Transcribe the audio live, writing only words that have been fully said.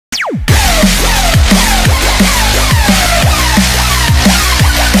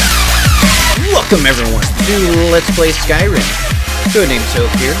Welcome everyone to Let's Play Skyrim. Codenamed Soap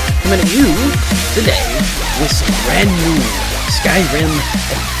here, coming at you today with some brand new Skyrim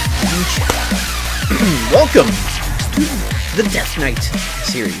adventure. Welcome to the Death Knight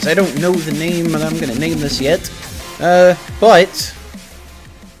series. I don't know the name that I'm going to name this yet, but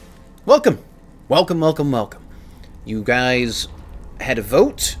welcome. Welcome. You guys had a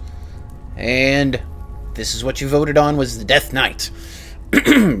vote, and this is what you voted on, was the Death Knight.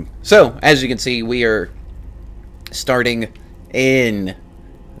 So, as you can see, we are starting in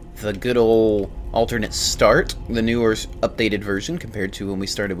the good old alternate start, the newer updated version compared to when we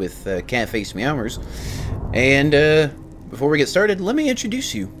started with Customizable Camera. And before we get started, let me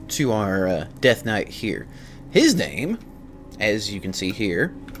introduce you to our Death Knight here. His name, as you can see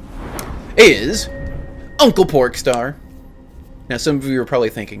here, is Uncle Porkstar. Now, some of you are probably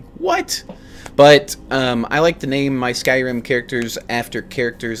thinking, what? But I like to name my Skyrim characters after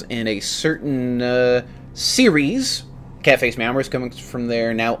characters in a certain series. Customizable Camera comes from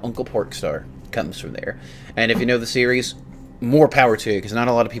there. Now Uncle Porkstar comes from there. And if you know the series, more power to you, because not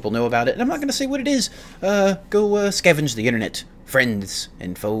a lot of people know about it. And I'm not going to say what it is. Go scavenge the internet, friends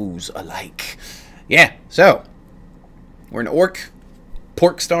and foes alike. Yeah, so we're an orc.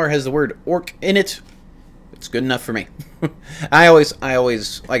 Porkstar has the word orc in it. It's good enough for me. I always,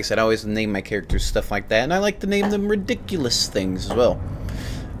 like I said, I always name my characters stuff like that, and I like to name them ridiculous things as well.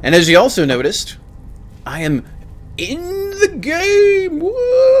 And as you also noticed, I am in the game!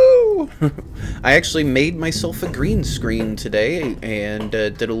 Woo! I actually made myself a green screen today, and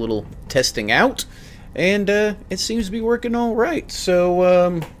did a little testing out, and it seems to be working all right.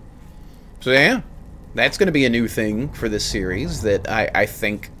 So yeah, that's going to be a new thing for this series that I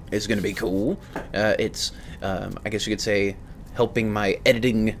think is going to be cool. It's, I guess you could say, helping my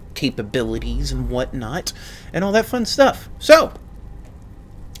editing capabilities and whatnot, and all that fun stuff. So,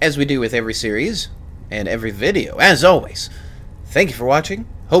 as we do with every series and every video, as always, thank you for watching.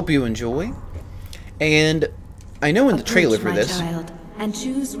 Hope you enjoy. And I know in the trailer for this, child, and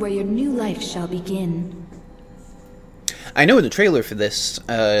choose where your new life shall begin. I know in the trailer for this,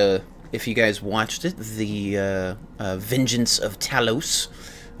 if you guys watched it, the Vengeance of Talos.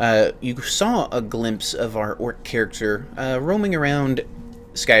 You saw a glimpse of our orc character roaming around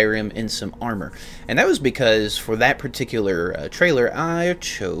Skyrim in some armor. And that was because for that particular trailer, I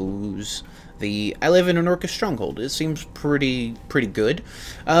chose the I live in an orcish stronghold. It seems pretty good.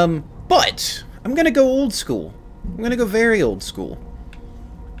 But I'm going to go old school. I'm going to go very old school.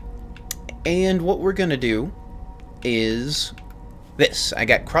 And what we're going to do is this. I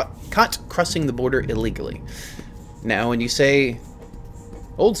got caught crossing the border illegally. Now, when you say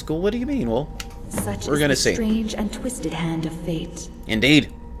old school, what do you mean? Well, we're gonna see. Strange and twisted hand of fate.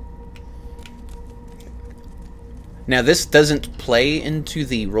 Indeed. Now, this doesn't play into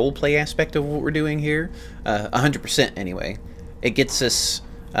the roleplay aspect of what we're doing here, 100% anyway. It gets us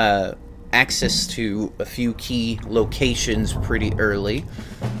access to a few key locations pretty early.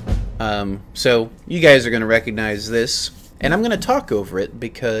 So you guys are gonna recognize this, and I'm gonna talk over it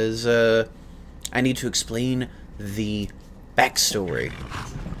because I need to explain the backstory.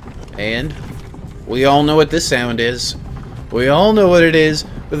 And we all know what this sound is. We all know what it is.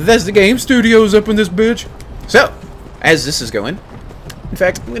 But that's the game studios up in this bitch. So, as this is going, in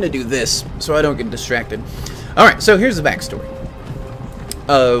fact, I'm going to do this so I don't get distracted. Alright, so here's the backstory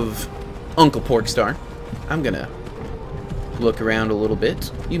of Uncle Porkstar. I'm going to look around a little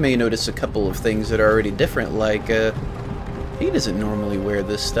bit. You may notice a couple of things that are already different, like he doesn't normally wear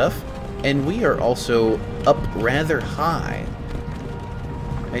this stuff. And we are also up rather high.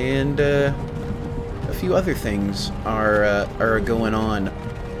 And a few other things are going on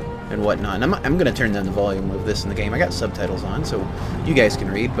and whatnot. And I'm going to turn down the volume of this in the game. I got subtitles on, so you guys can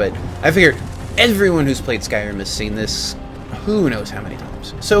read. But I figure everyone who's played Skyrim has seen this who knows how many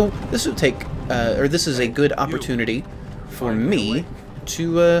times. So this would take, or this is a good opportunity for me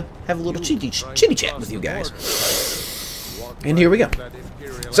to have a little chitty chat with you guys. And here we go.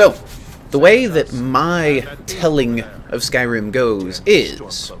 So, the way that my telling of Skyrim goes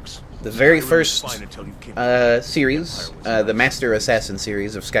is the very first series, the Master Assassin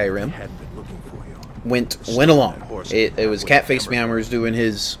series of Skyrim, went along. It was Customizable Camera doing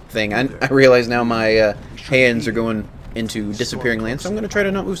his thing. I realize now my hands are going into disappearing land, so I'm going to try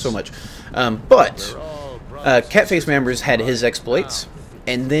to not move so much. But Customizable Camera had his exploits,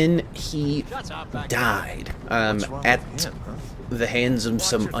 and then he died at the hands of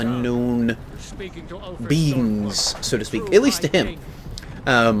some unknown beings, so to speak, at least to him.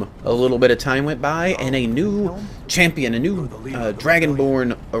 A little bit of time went by, and a new champion, a new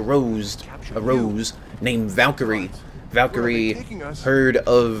Dragonborn arose named Valkyrie, Valkyrie heard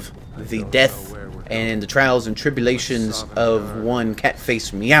of the death and the trials and tribulations of one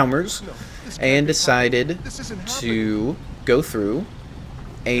Catface Meowmers and decided to go through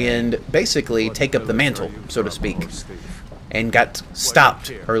and basically take up the mantle, so to speak, and got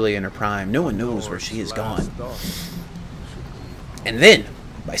stopped early in her prime. No one knows where she is gone. And then,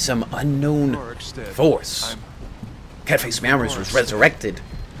 by some unknown force, Catface Meowmers was resurrected,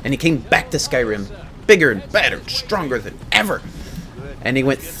 and he came back to Skyrim, bigger and better, stronger than ever. And he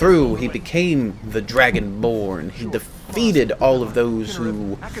went through, he became the Dragonborn. He defeated all of those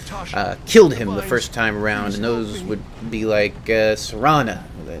who killed him the first time around, and those would be like Serana,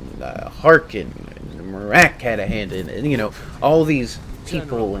 and Harkin, and Marak had a hand in it, and you know, all these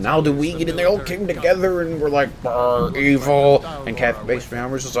people, and Alduin, and they all came together and were like, evil, and Catface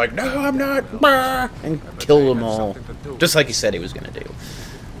Meowmers was like, no, I'm not, and killed them all, just like he said he was going to do.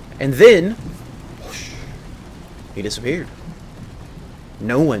 And then, he disappeared.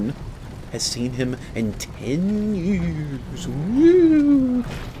 No one has seen him in 10 years. Woo.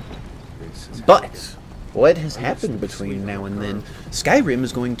 But what has happened between now and then? Skyrim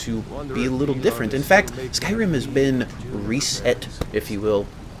is going to be a little different. In fact, Skyrim has been reset, if you will,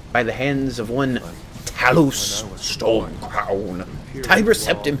 by the hands of one Talos Stormcrown, Tiber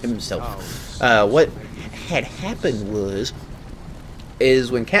Septim himself. What had happened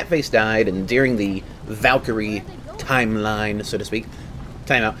is when Catface died, and during the Valkyrie timeline, so to speak.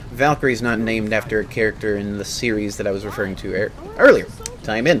 Time out. Valkyrie's not named after a character in the series that I was referring to earlier.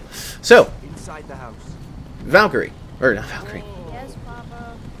 Time in. So, Valkyrie, or not Valkyrie.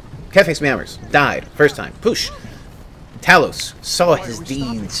 Catface Meowmers died first time. Poosh. Talos saw his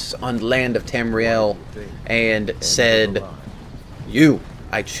deeds on the land of Tamriel and said,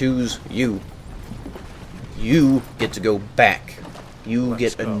 I choose you. You get to go back. You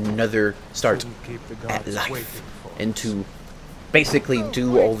get another start at life, and to basically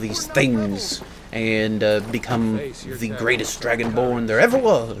do all these things and become the greatest Dragonborn there ever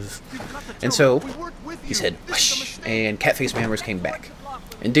was. And so he said, whoosh, and Catface Meowmers came back.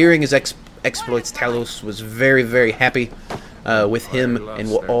 And during his exploits, Talos was very, very happy with him and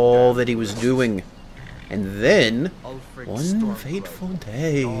all that he was doing. And then, one fateful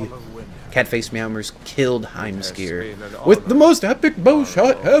day, Catface Meowmers killed Heimskir with the most epic bow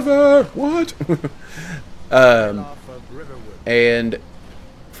shot ever! What? And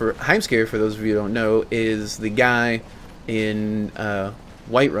for Heimskir, for those of you who don't know, is the guy in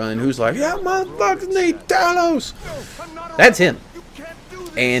Whiterun who's like, yeah, motherfuckers need Talos! That's him.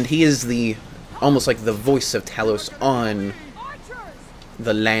 And he is almost like the voice of Talos on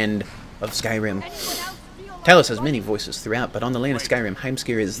the land of Skyrim. Talos has many voices throughout, but on the land of Skyrim,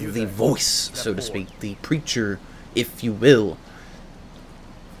 Heimskir is the voice, so to speak, the preacher, if you will.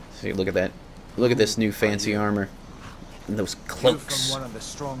 See, look at that. Look at this new fancy armor. And those cloaks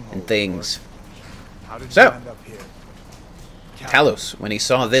and things. So, Talos, when he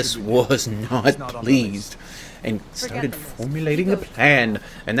saw this, was not pleased and started formulating a plan.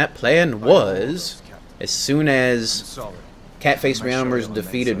 And that plan was, as soon as Catface Meowmers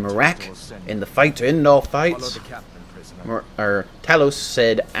defeated Marak in the fight to end all fights, Talos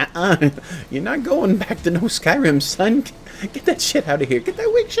said, you're not going back to no Skyrim, son. Get that shit out of here. Get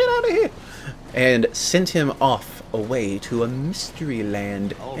that weak shit out of here. And sent him off away to a mystery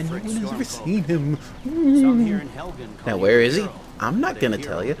land, and no one has ever seen him. Now, where is he? I'm not going to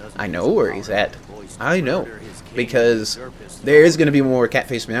tell you. I know where he's at. I know. Because there is going to be more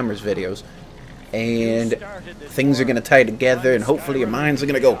Catface Meowmers videos. And things are going to tie together, and hopefully your minds are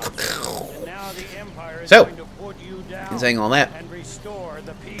going to go. So, in saying all that,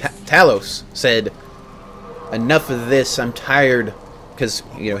 Talos said, enough of this, I'm tired, because,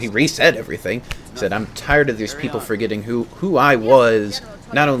 you know, he reset everything. He said, I'm tired of these people forgetting who I was,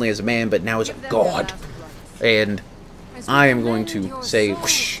 not only as a man, but now as a god. And I am going to say,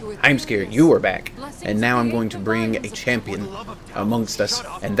 whoosh, I'm scared, you are back. And now I'm going to bring a champion amongst us,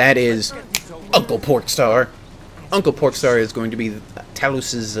 and that is Uncle Porkstar. Uncle Porkstar is going to be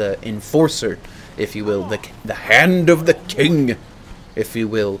Talos' enforcer, if you will, the hand of the king, if you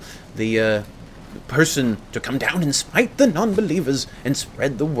will, the person to come down and smite the non-believers and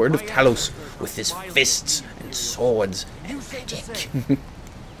spread the word of Talos with his fists and swords and magic.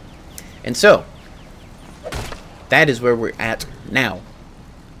 And so, that is where we're at now.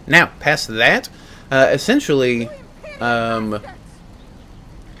 Now, past that, essentially, Uncle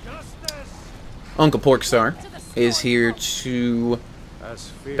Porkstar is here to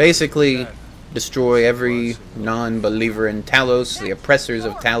basically destroy every non-believer in Talos, the oppressors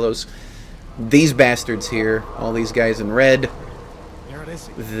of Talos. These bastards here, all these guys in red,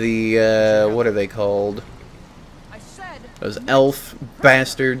 the, what are they called? those elf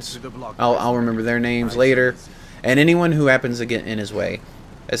bastards. I'll remember their names later. And anyone who happens to get in his way.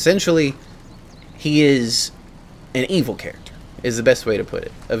 Essentially, he is an evil character, is the best way to put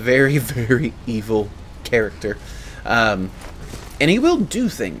it. A very, very evil character. And he will do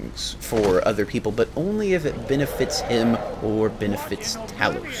things for other people, but only if it benefits him or benefits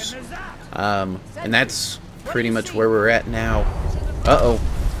Talos. And that's pretty much where we're at now. Uh-oh.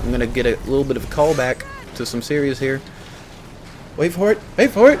 I'm going to get a little bit of a callback to some series here. Wait for it.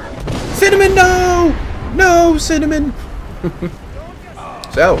 Wait for it. Cinnamon, no! No, Cinnamon!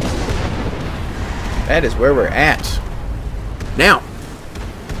 So, that is where we're at. Now,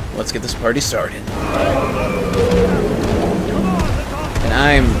 let's get this party started. And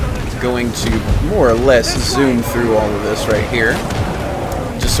I'm going to more or less zoom through all of this right here,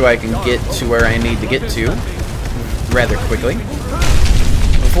 just so I can get to where I need to get to rather quickly.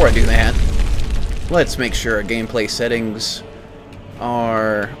 Before I do that, let's make sure our gameplay settings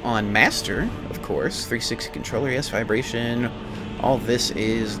are on master, of course. 360 controller, yes, vibration. All this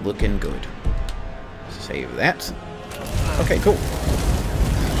is looking good. Save that. Okay, cool.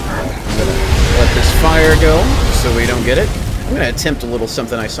 I'm gonna let this fire go so we don't get it. I'm gonna attempt a little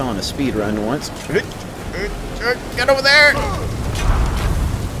something I saw in a speed run once. Get over there!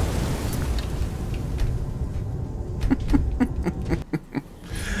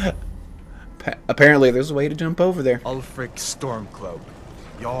 Apparently there's a way to jump over there. Ulfric Stormcloak.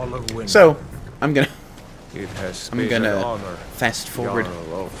 Y'all are winning. So, I'm gonna honor, fast forward,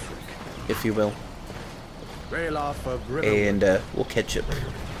 if you will. And we'll catch up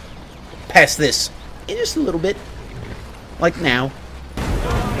past this in just a little bit. Like now.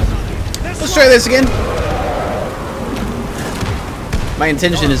 Let's try this again. My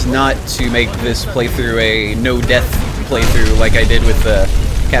intention is not to make this playthrough a no-death playthrough like I did with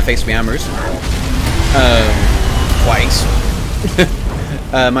Customizable Armors. Twice.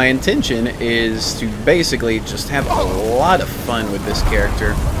 My intention is to basically just have a lot of fun with this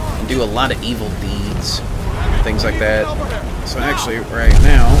character and do a lot of evil deeds, things like that. So actually, right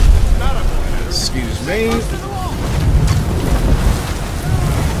now, excuse me.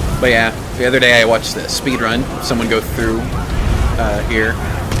 But yeah, the other day I watched the speedrun, someone go through here,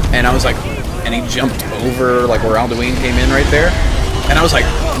 and I was like, and he jumped over like where Alduin came in right there, and I was like,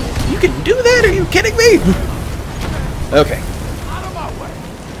 you can do that? Are you kidding me? Okay.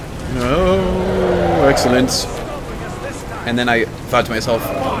 No, excellent. And then I thought to myself,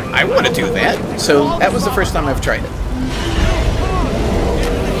 I want to do that. So that was the first time I've tried it.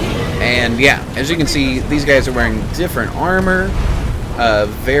 And yeah, as you can see, these guys are wearing different armor,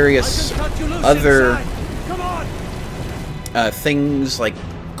 various other things like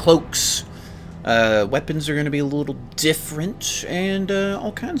cloaks. Weapons are going to be a little different, and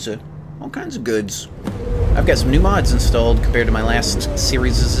all kinds of goods. I've got some new mods installed compared to my last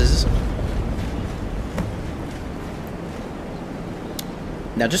series.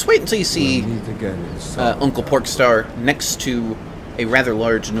 Now just wait until you see Uncle Porkstar next to a rather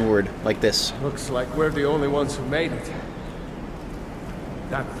large Nord like this. Looks like we're the only ones who made it.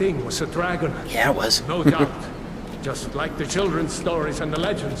 That thing was a dragon. Yeah, it was. No doubt. Just like the children's stories and the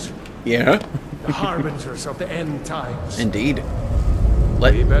legends. Yeah. The harbingers of the end times. Indeed.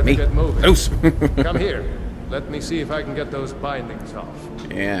 Let me get moving. loose. Come here. Let me see if I can get those bindings off.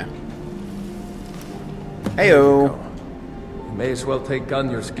 Yeah. Heyo. You may as well take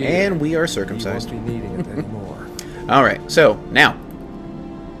Gunjar's gear. And we are circumcised. You won't be needing it anymore. All right. So now.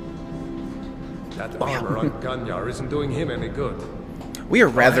 That armor on Gunjar isn't doing him any good. We are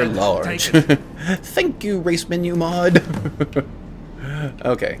rather large. Thank you, RaceMenu mod.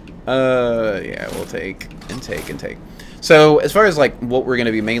 Okay. Yeah, we'll take and take and take. So, as far as like what we're going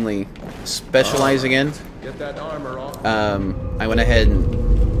to be mainly specializing in, get that armor off. I went ahead and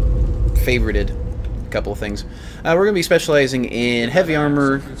favorited a couple of things. We're going to be specializing in heavy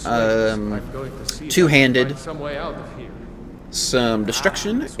armor, two-handed, some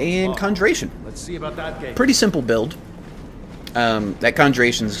destruction, and conjuration. Let's see about that game. Pretty simple build. That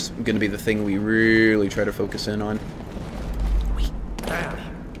conjuration's going to be the thing we really try to focus in on.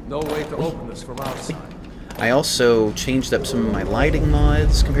 No way to open this from outside. I also changed up some of my lighting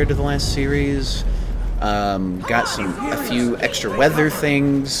mods compared to the last series. Got a few extra weather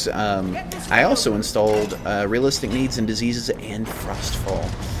things. I also installed realistic needs and diseases and Frostfall.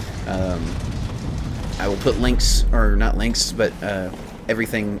 I will put links, or not links, but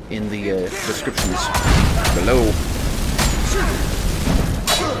everything in the descriptions below.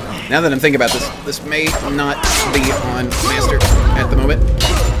 Now that I'm thinking about this, this may not be on Master at the moment.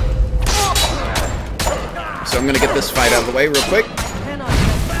 So I'm going to get this fight out of the way real quick.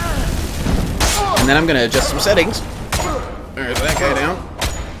 And then I'm going to adjust some settings There's that guy down.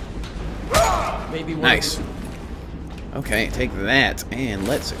 Maybe Nice. Okay, take that, and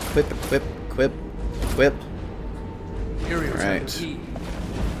let's equip. Alright.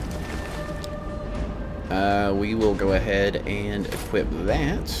 We will go ahead and equip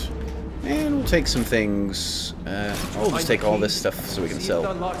that. And we'll take some things. We'll just take all this stuff so we can sell.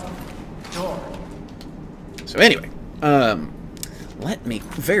 So anyway, let me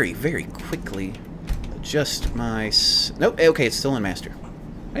very, very quickly adjust my... Nope, okay, it's still in Master.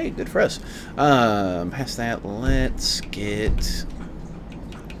 Hey, good for us. Past that, let's get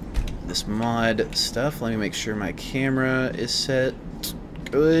this mod stuff. Let me make sure my camera is set.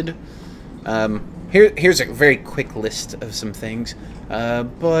 Good. Here's a very quick list of some things,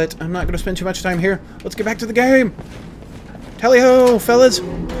 but I'm not going to spend too much time here. Let's get back to the game. Tally-ho, fellas.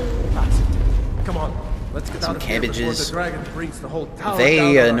 Come on, let's get some out of cabbages. Here before the dragon brings the whole tower they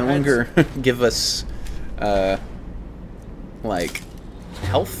down no on our longer heads. give us like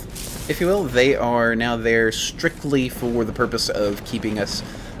health, if you will. They are now there strictly for the purpose of keeping us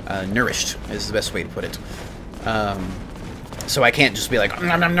nourished, is the best way to put it. So I can't just be like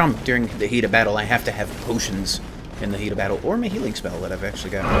nom nom nom during the heat of battle. I have to have potions in the heat of battle, or my healing spell that I've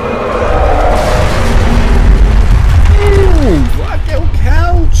actually got. Ooh, Blackout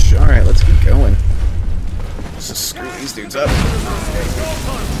Couch! Alright, let's keep going. Let's just screw these dudes up.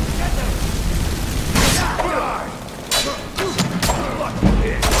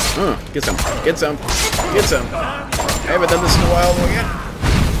 Get some, get some, get some. I haven't done this in a while though yet.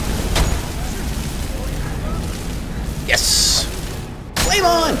 Yes! Flame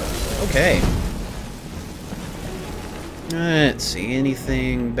on! Okay. Let's see,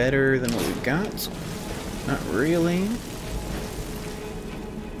 anything better than what we've got? Not really.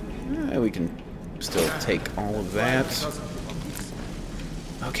 We can still take all of that.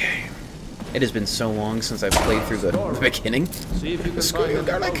 Okay. It has been so long since I've played through the beginning. Screw you,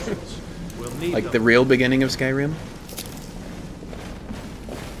 garlic! Like the real beginning of Skyrim.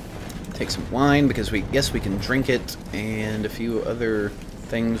 Take some wine, because we can drink it, and a few other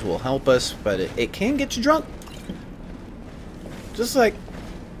things will help us, but it can get you drunk. Just like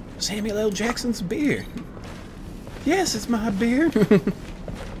Samuel L. Jackson's beer. Yes, it's my beer.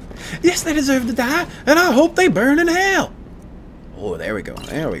 Yes, they deserve to die, and I hope they burn in hell. Oh, there we go.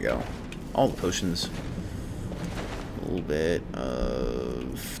 There we go. All the potions. A little bit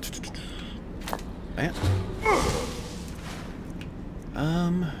of that.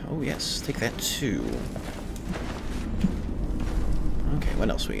 Oh yes, take that too. Okay, what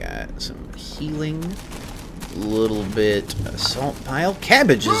else we got? Some healing. A little bit of salt pile.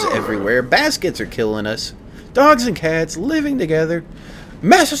 Cabbages everywhere. Baskets are killing us. Dogs and cats living together.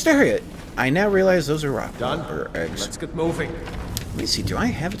 Mass hysteria. I now realize those are rock or eggs. Let's get moving. Let me see, do I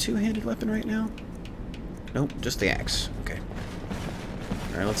have a two-handed weapon right now? Nope, just the axe. Okay.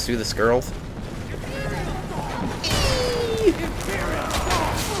 Alright, let's do this, girl.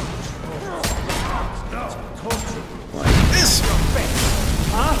 Like this!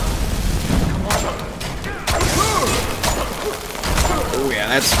 Oh yeah,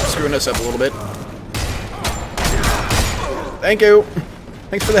 that's screwing us up a little bit. Thank you!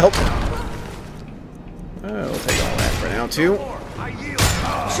 Thanks for the help. We'll take all that for now, too.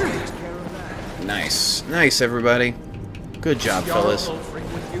 Nice. Nice, everybody. Good job, fellas.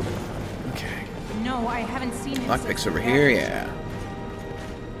 Okay. No, I haven't seen him. Lockpick's over here, yeah.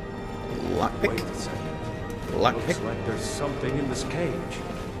 Lockpick? Lockpick? Looks like there's something in this cage.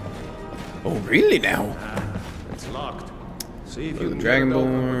 Oh, really now? It's locked. See if you The can get it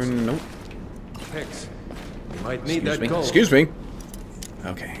Dragonborn. open. Nope. Picks. You might need Excuse that me. gold. Excuse me.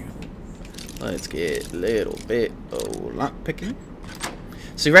 Okay. Let's get a little bit of lockpicking.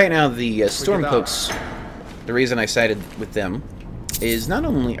 See, right now, the Stormcloaks, the reason I sided with them is not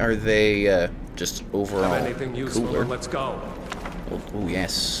only are they just overall anything useful, cooler. let's go. Oh,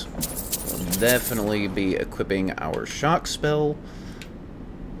 yes. We'll definitely be equipping our shock spell.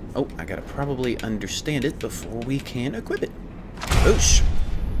 Oh, I gotta probably understand it before we can equip it. Boosh!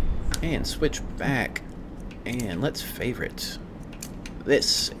 And switch back. And let's favorite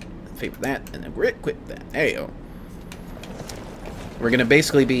this. Favorite that, and then we're equip that. There you go. We're gonna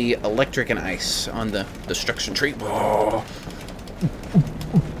basically be electric and ice on the destruction tree. Whoa.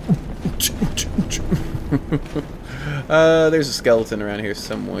 There's a skeleton around here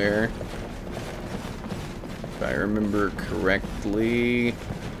somewhere. If I remember correctly.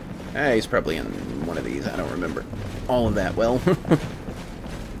 He's probably in one of these. I don't remember all of that well.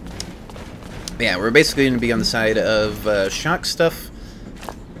 Yeah, we're basically going to be on the side of shock stuff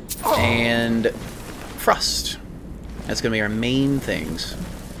and frost. That's going to be our main things.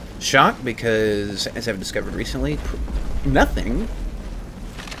 Shock, because, as I've discovered recently, nothing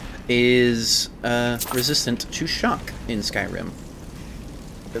is resistant to shock in Skyrim.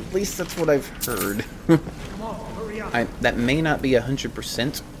 At least that's what I've heard. That may not be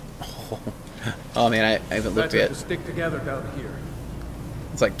 100%. Oh man, I haven't looked yet. Stick together down here.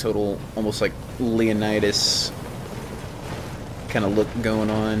 It's like total, almost like Leonidas kind of look going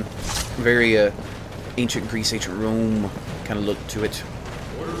on. Very ancient Greece, ancient Rome kind of look to it.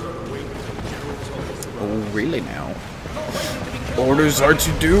 Oh, really now? Orders are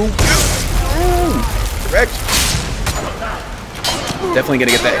to do. Oh, correct. Definitely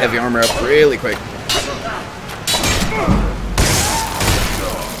gonna get that heavy armor up really quick.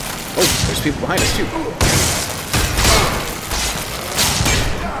 Oh, there's people behind us too.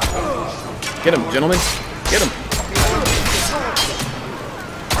 Get him, gentlemen. Get him.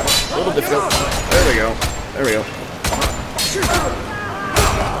 A little difficult. There we go. There we go.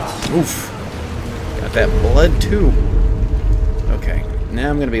 Oof. Got that blood too. Okay. Now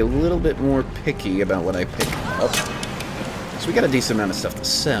I'm going to be a little bit more picky about what I pick up. So we got a decent amount of stuff to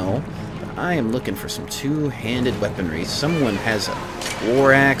sell. But I am looking for some two-handed weaponry. Someone has a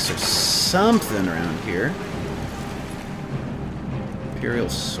war axe or something around here. Imperial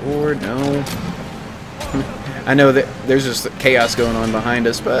sword, no. I know that there's just chaos going on behind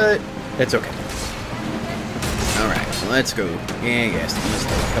us, but it's okay. Alright, let's go. Yeah, yes,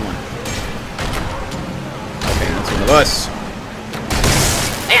 come on. Okay, that's one of us.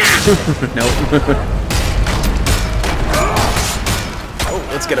 Nope. Oh,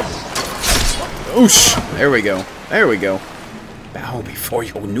 let's get him. Oosh! There we go. There we go. Bow before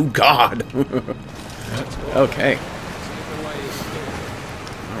your new god. Okay.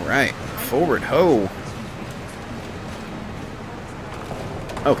 Alright. Forward, ho.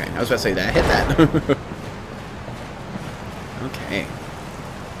 Okay, I was about to say that. I hit that. Okay.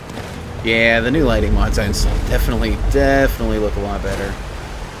 Yeah, the new lighting mods I installed definitely look a lot better.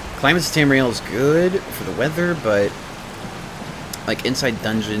 Climate's Tamriel is good for the weather, but like inside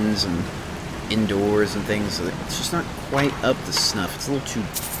dungeons and indoors and things, it's just not quite up to snuff. It's a little too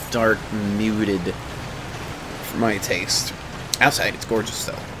dark, muted for my taste. Outside, it's gorgeous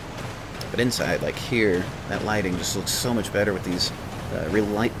though. But inside, like here, that lighting just looks so much better with these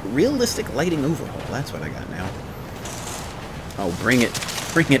realistic lighting overhaul. That's what I got now. Oh, bring it.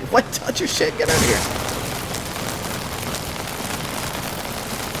 Bring it. What? Touch your shit. Get out of here.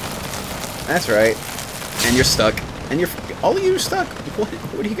 That's right. And you're stuck. And you're... All of you are stuck.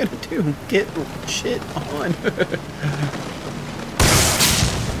 What are you going to do? Get shit on.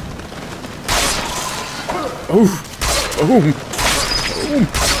 Oh. Boom. Boom.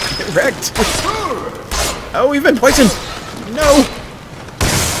 Get wrecked. Oh, we've been poisoned. No.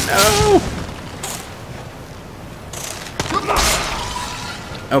 No.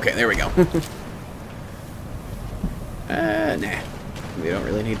 Okay, there we go. Nah. We don't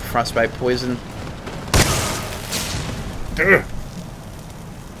really need frostbite poison. Ugh.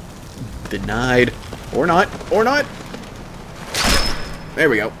 Denied. Or not. Or not. There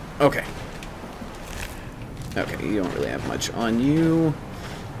we go. Okay. Okay, you don't really have much on you.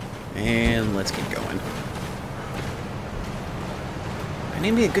 And let's keep going. I need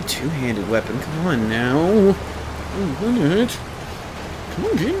to be a good two-handed weapon. Come on now. Come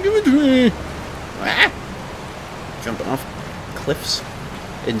on, give it to me. Ah! Jumping off cliffs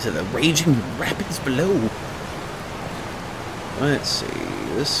into the raging rapids below. Let's see.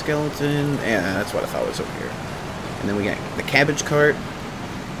 This skeleton. Yeah, that's what I thought was over here. And then we got the cabbage cart.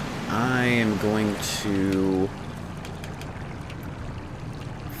 I am going to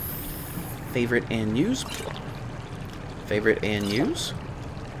favorite and use. Favorite and use.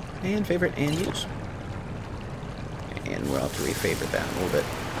 And favorite and use. And we'll have to refavorite that a little bit.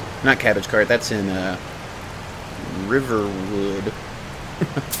 Not cabbage cart, that's in Riverwood.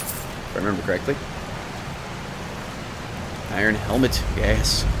 If I remember correctly. Iron helmet,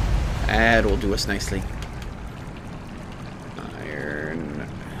 yes. That will do us nicely. Iron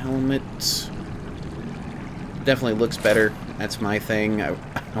helmet. Definitely looks better. That's my thing. I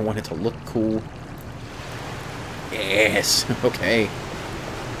want it to look cool. Yes, okay.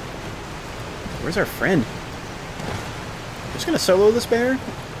 Where's our friend? We're just gonna solo this bear?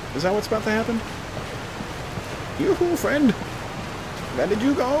 Is that what's about to happen? Yoo-hoo, friend! Where did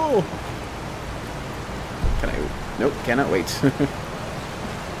you go? Can I... Nope, cannot wait.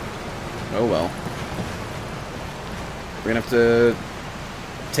 Oh well. We're gonna have to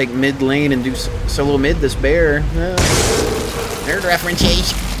take mid lane and do solo mid this bear. Nerd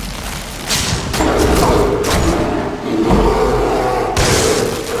references.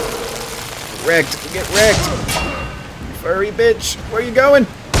 Wrecked. Get wrecked. You furry bitch. Where are you going?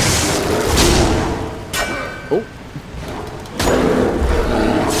 Oh.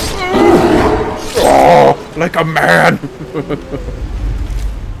 like a man.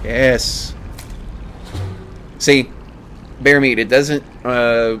 Yes. See, bear meat, it doesn't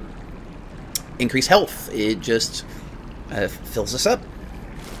increase health. It just fills us up.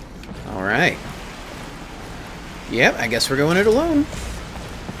 Alright. Yep, I guess we're going it alone.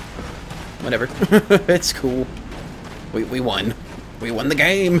 Whatever. It's cool. We won. We won the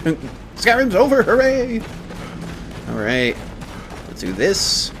game. Skyrim's over. Hooray! Alright. Let's do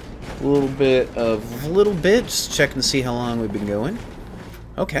this. A little bit. Just checking to see how long we've been going.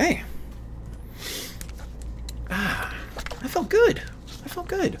 Okay. Ah, I felt good. I felt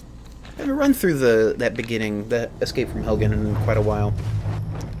good. I haven't run through that beginning, that Escape from Helgen in quite a while.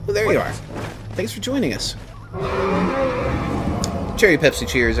 Well, there you are. Thanks for joining us. Cherry Pepsi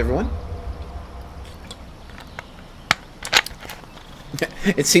cheers, everyone.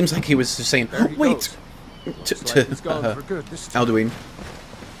 It seems like he was just saying, wait! Alduin.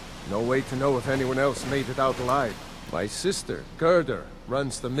 No way to know if anyone else made it out alive. My sister, Gerda,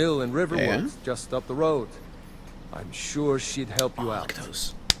 runs the mill in Riverwoods, just up the road. I'm sure she'd help you out. Look at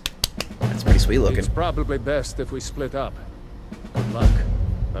those. That's pretty sweet looking. It's probably best if we split up. Good luck.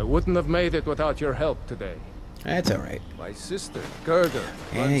 I wouldn't have made it without your help today. That's alright. My sister, Gerda,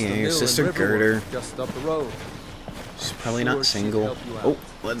 runs the your mill sister in Gerda. Just up the road. She's probably not single. Oh,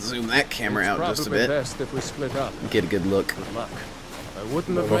 let's zoom that camera out just a bit. Best if we split up. Get a good look. Good luck. I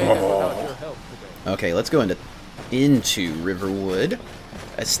wouldn't have made it without your help today. Okay, let's go into Riverwood.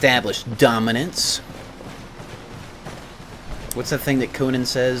 Establish dominance. What's that thing that Conan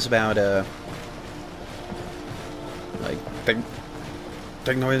says about like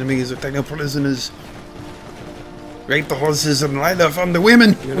take no enemies or take no prisoners. Rape the horses and ride off on the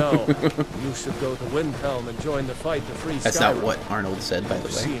women. You know, you should go to Windhelm and join the fight to free Skyrim. That's not what Arnold said, by the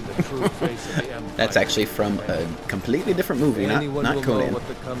way. Seen the true face of the Empire. That's actually from a completely different movie, not will Conan. Know what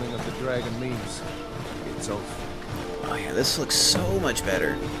the coming of the dragon means. It's over. Oh yeah, this looks so much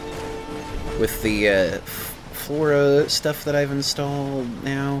better with the Flora stuff that I've installed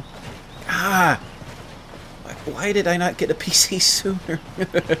now. Ah, why did I not get a PC sooner?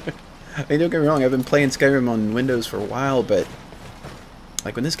 I mean, don't get me wrong, I've been playing Skyrim on Windows for a while, but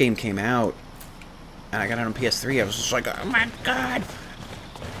like when this game came out and I got it on PS3, I was just like, oh my god!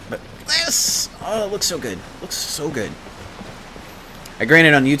 But this, oh, it looks so good. It looks so good.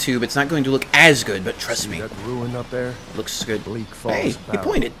 Granted, on YouTube, it's not going to look as good, but trust me, that ruin up there? It looks good. Bleak Falls hey, he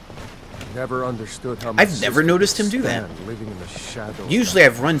pointed. Never understood how I've never noticed him do that. Living in the shadow. Usually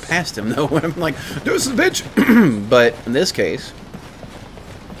I've run past him, though, and I'm like, deuce the bitch! But in this case,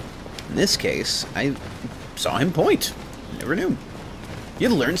 I saw him point. Never knew. You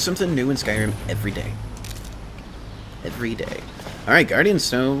learn something new in Skyrim every day. Every day. Alright, Guardian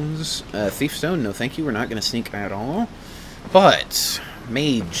Stones. Thief Stone, no thank you. We're not going to sneak at all. But,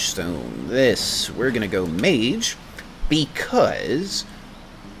 Mage Stone. We're going to go Mage because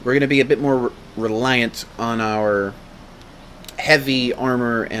we're going to be a bit more reliant on our heavy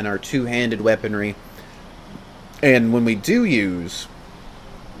armor and our two-handed weaponry. And when we do use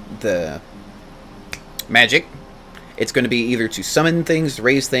the magic, it's going to be either to summon things, to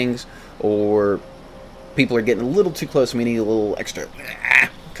raise things, or people are getting a little too close and we need a little extra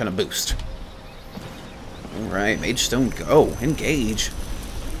kind of boost. Alright, Mage Stone, go. Engage.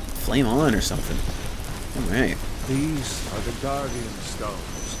 Flame on or something. Alright. These are the Guardian Stones.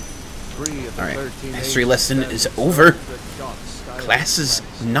 Alright, history lesson is over. Class is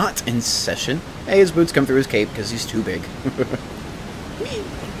not in session. Hey, his boots come through his cape because he's too big.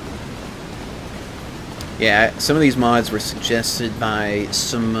 Yeah, some of these mods were suggested by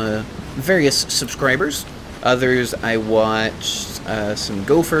some various subscribers. Others I watched some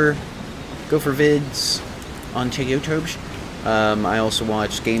Gopher vids on YouTube. I also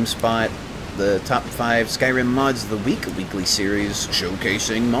watched GameSpot, the top 5 Skyrim mods of the week, a weekly series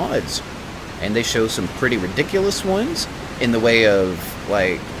showcasing mods. And they show some pretty ridiculous ones in the way of,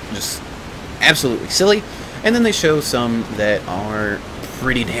 like, just absolutely silly. And then they show some that are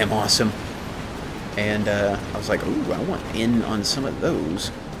pretty damn awesome. And I was like, ooh, I want in on some of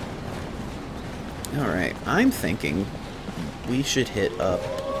those. Alright, I'm thinking we should hit up...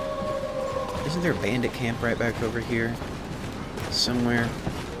 Isn't there a bandit camp right back over here? Somewhere?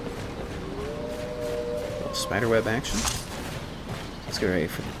 Spiderweb action? Let's get ready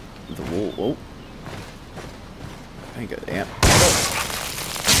for the wool. Whoa. I got yeah.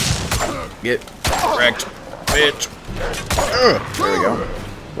 Get wrecked, bitch. There we go.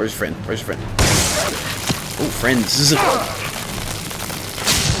 Where's your friend? Where's your friend? Oh, friends.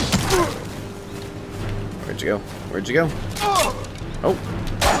 Where'd you go? Where'd you go? Oh.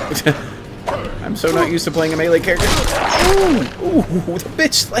 I'm so not used to playing a melee character. Ooh, the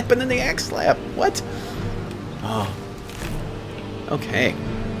bitch slapping in the axe slap. What? Oh. Okay.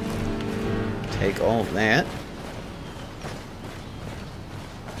 Take all of that.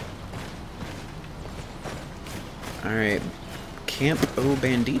 Alright. Camp O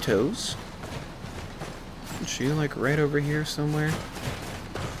Banditos. Is she like right over here somewhere?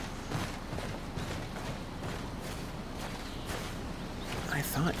 I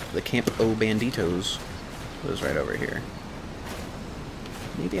thought the Camp O Banditos was right over here.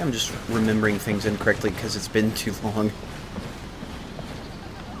 Maybe I'm just remembering things incorrectly because it's been too long.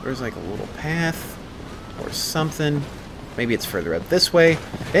 There's like a little path or something. Maybe it's further up this way.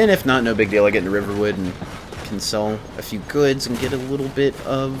 And if not, no big deal. I get into Riverwood and can sell a few goods and get a little bit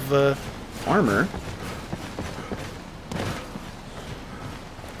of armor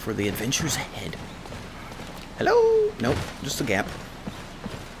for the adventures ahead. Hello? Nope, just a gap.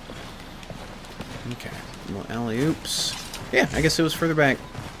 Okay, little alley-oops. Yeah, I guess it was further back.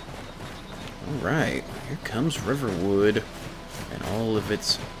 Alright, here comes Riverwood and all of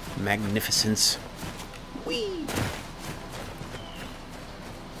its magnificence. Whee!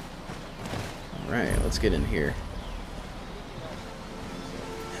 Alright, let's get in here.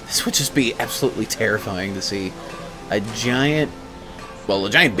 This would just be absolutely terrifying to see a giant, well, a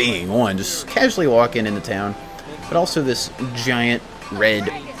giant being, one, just casually walking into town, but also this giant red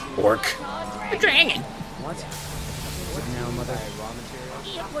orc. A dragon! What?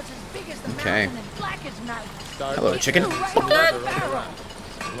 Okay. Hello, chicken.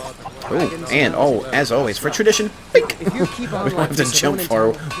 Oh, and oh, as always, for tradition, bink! We don't have to jump far.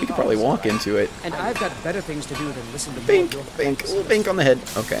 We could probably walk into it. And I've got better things to do than listen to bink, bink, a little bink on the head.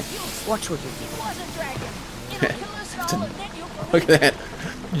 Okay. Watch what you do. Look at that.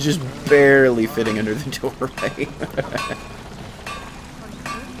 Just barely fitting under the doorway.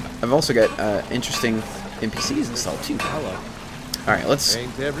 I've also got interesting NPCs installed too. Hello. Alright, let's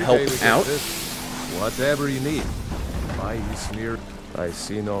help out. Whatever you need. My smear. I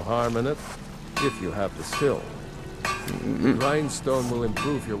see no harm in it, if you have the skill. The grindstone will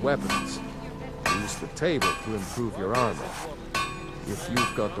improve your weapons. Use the table to improve your armor. If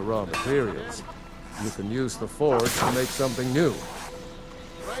you've got the raw materials, you can use the forge to make something new.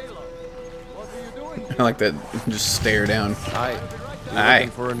 I like that. Just stare down. Aye.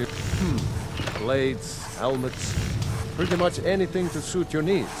 For a new blades, helmets, pretty much anything to suit your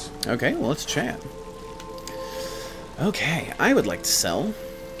needs. Okay, well, let's chat. Okay, I would like to sell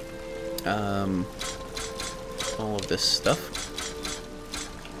all of this stuff.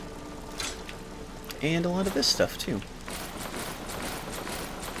 And a lot of this stuff, too.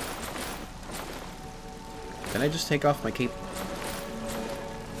 Can I just take off my cape?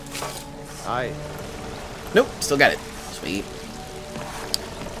 Aye. Nope, still got it. Sweet.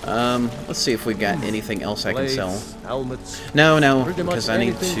 Let's see if we got anything else I can sell. Helmets, no, because I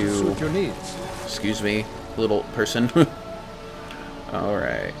need to... Excuse me, little person.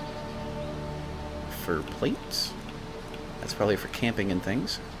 Alright. For plates? That's probably for camping and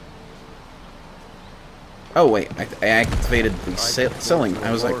things. Oh, wait, I activated the selling.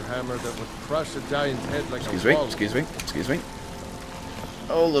 I was like... Excuse me.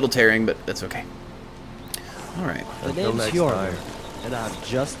 Oh, a little tearing, but that's okay. Alright. The name's Fjord, and I'm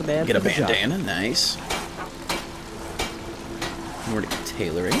just the man Get a for the bandana, job. nice. Nordic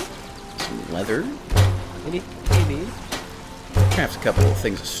tailoring. Some leather. Anything you need? Craft a couple of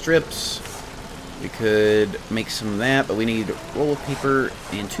things of strips. We could make some of that, but we need roll of paper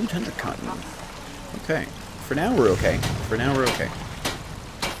and 2 tons of cotton. Okay. For now, we're okay.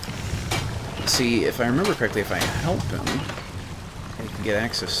 Let's see, if I remember correctly, if I help him, I can get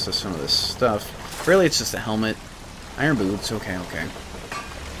access to some of this stuff. Really, it's just a helmet. Iron boots, okay.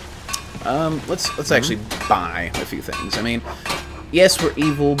 Let's actually buy a few things. I mean, yes, we're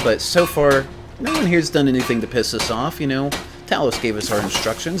evil, but so far, no one here's done anything to piss us off, you know. Talos gave us our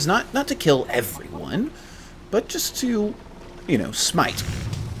instructions, not to kill everyone, but just to, you know, smite.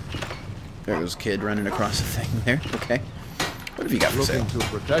 There goes a kid running across the thing there. Okay. What have you got for sale? Looking to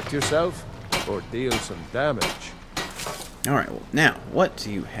protect yourself or deal some damage? Alright, well, now, what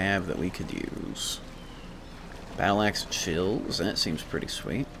do you have that we could use? Battle axe and chills. That seems pretty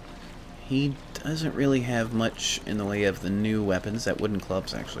sweet. He doesn't really have much in the way of the new weapons. That wooden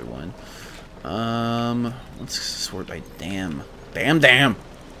club's actually one. Let's sort by dam. Dam!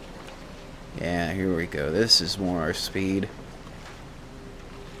 Yeah, here we go. This is more our speed.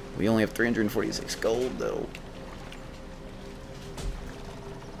 We only have 346 gold, though.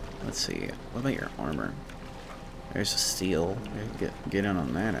 Let's see. What about your armor? There's a steel. Get in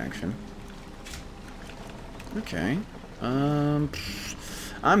on that action. Okay.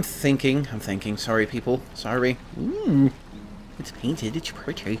 I'm thinking. Sorry, people. Sorry. Ooh. It's painted. It's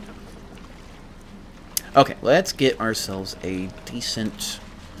pretty. Okay, let's get ourselves a decent...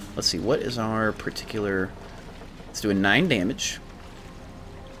 Let's see, what is our particular... Let's do a 9 damage.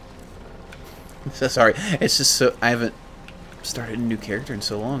 So sorry, it's just so... I haven't started a new character in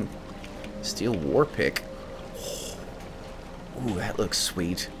so long. Steel War Pick. Ooh, that looks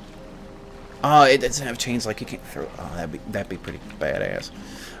sweet. Oh, it doesn't have chains like you can't throw... Oh, that'd be pretty badass.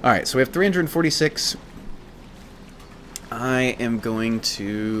 Alright, so we have 346. I am going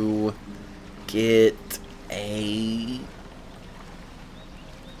to get a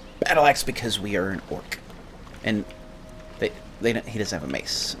battle axe because we are an orc. And he doesn't have a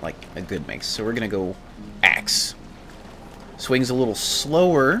mace, like a good mace. So we're going to go axe. Swings a little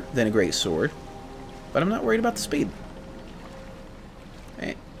slower than a great sword, but I'm not worried about the speed.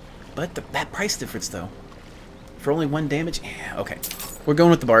 But that price difference, though. For only 1 damage? Yeah, okay. We're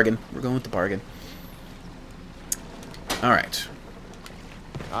going with the bargain. We're going with the bargain. Alright.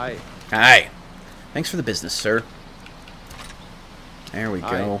 Hi. Hi. Thanks for the business, sir. There we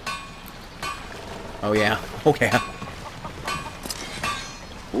go. Oh, yeah. Oh, yeah.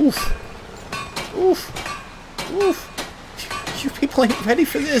 Oof. Oof. Oof. You people ain't ready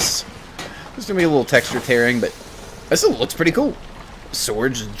for this. There's going to be a little texture tearing, but this still looks pretty cool.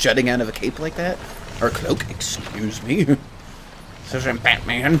 Swords jutting out of a cape like that. Or cloak, excuse me. Such a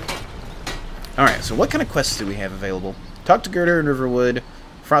Batman. Alright, so what kind of quests do we have available? Talk to Girder in Riverwood.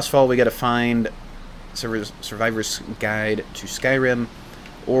 Frostfall, we gotta find Survivor's Guide to Skyrim.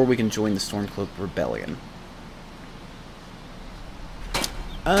 Or we can join the Stormcloak Rebellion.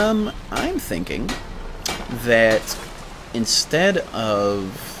 I'm thinking that instead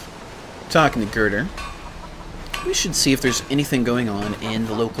of talking to Girder, we should see if there's anything going on in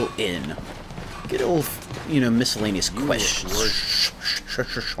the local inn. Get old, miscellaneous questions.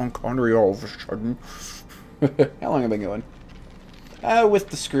 Connery all of a sudden. How long have I been going? With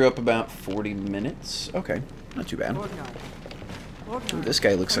the screw up, about 40 minutes. Okay, not too bad. Ooh, this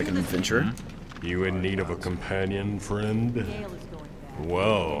guy looks like an adventurer. You in need of a companion, friend?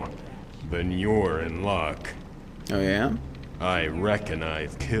 Well, then you're in luck. Oh, yeah? I reckon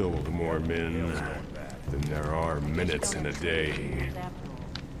I've killed more men than there are minutes in a day.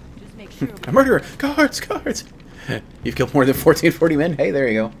 A murderer! Guards! Guards! You've killed more than 1440 men? Hey, there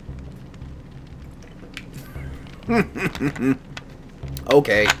you go.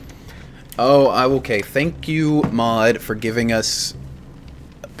 Okay. Oh, okay. Thank you, Mod, for giving us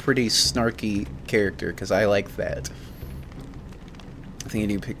a pretty snarky character, because I like that. I think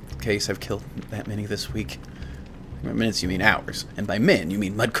in any case I've killed that many this week. By minutes, you mean hours. And by men, you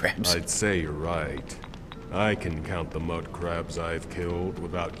mean mud crabs. I'd say you're right. I can count the mud crabs I've killed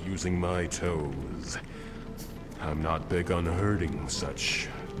without using my toes. I'm not big on hurting such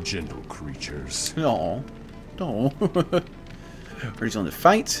gentle creatures. No. No. Ready on to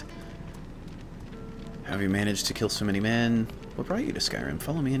fight. How have you managed to kill so many men? What brought you to Skyrim?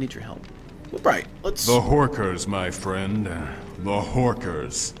 Follow me, I need your help. What brought? Let's... The Horkers, my friend. The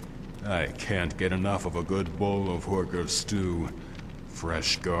Horkers. I can't get enough of a good bowl of Horker stew.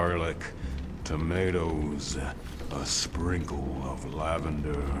 Fresh garlic, tomatoes, a sprinkle of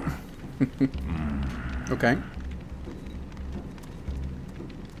lavender. Okay.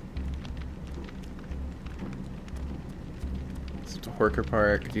 It's a Horker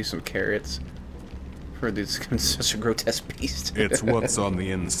Park. Do some carrots. For this such a grotesque beast. It's what's on the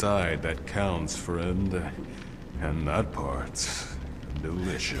inside that counts, friend. And that part's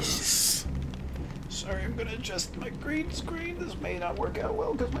delicious. Sorry, I'm gonna adjust my green screen. This may not work out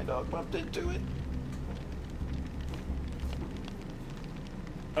well because my dog bumped into it.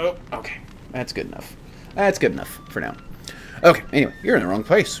 Oh, okay. That's good enough. That's good enough for now. Okay, anyway, you're in the wrong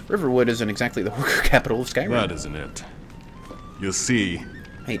place. Riverwood isn't exactly the Horker capital of Skyrim. That isn't it. You see,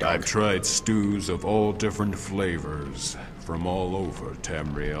 hey, dog. I've tried stews of all different flavors from all over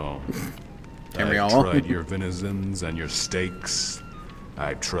Tamriel. Tamriel? I've tried your venizons and your steaks.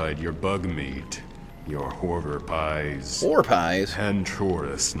 I've tried your bug meat, your horror pies. Horror pies? And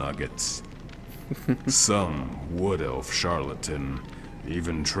Taurus nuggets. Some wood elf charlatan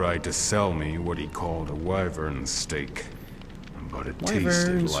even tried to sell me what he called a wyvern steak. But it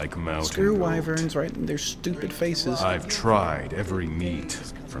tasted like mountain Screw goat. wyverns right in their stupid faces. I've tried every meat,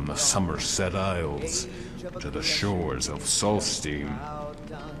 from the Somerset Isles to the shores of Solsteam,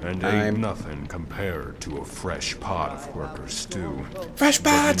 and ain't nothing compared to a fresh pot of Horker stew. Fresh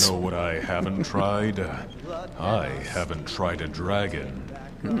pot! But you know what I haven't tried? I haven't tried a dragon.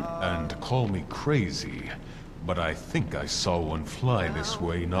 And call me crazy, but I think I saw one fly this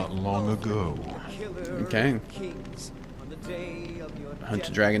way not long ago. Okay. Hunt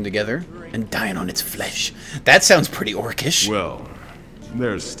a dragon together and dine on its flesh. That sounds pretty orcish. Well,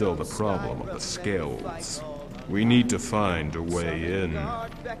 there's still the problem of the skills. We need to find a way in,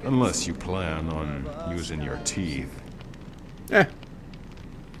 unless you plan on using your teeth. In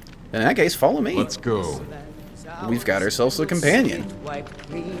that case, follow me. Let's go. We've got ourselves a companion.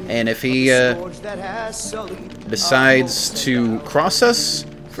 And if he decides to cross us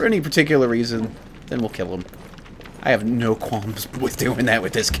for any particular reason, then we'll kill him. I have no qualms with doing that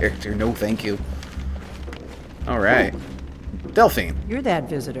with this character. No, thank you. Alright. Delphine. You're that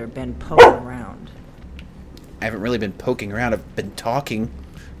visitor been poking around. I haven't really been poking around. I've been talking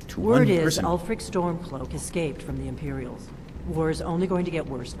to one person. Word is Ulfric Stormcloak escaped from the Imperials. War is only going to get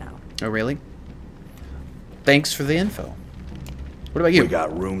worse now. Oh, really? Thanks for the info. What about you? We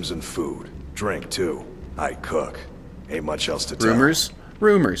got rooms and food. Drink, too. I cook. Ain't much else to tell. Rumors?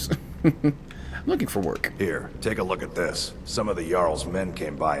 Rumors. I'm looking for work. Here, take a look at this. Some of the Jarl's men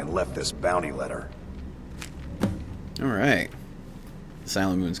came by and left this bounty letter. Alright.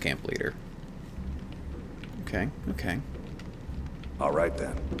 Silent Moon's camp leader. Okay, okay. Alright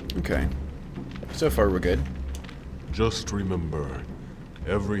then. Okay. So far we're good. Just remember,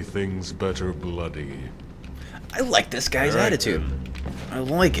 everything's better bloody. I like this guy's attitude. I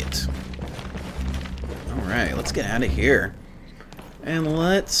like it. Alright, let's get out of here. And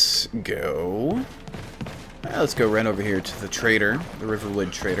let's go... let's go right over here to the trader, the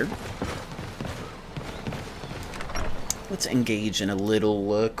Riverwood trader. Let's engage in a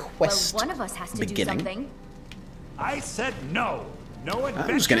little quest one of us has to beginning. do something. I said no. No adventures.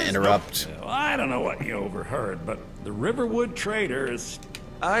 I'm just going to interrupt. No, I don't know what you overheard, but the Riverwood trader is...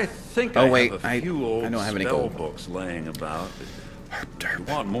 I think I have a I few old don't have any spell gold books laying about. If you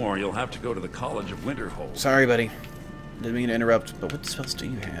want more, you'll have to go to the College of Winterhold. Sorry, buddy. Didn't mean to interrupt, but what spells do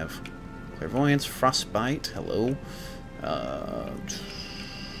you have? Clairvoyance, Frostbite, hello.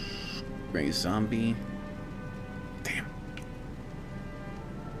 Raise Zombie. Damn.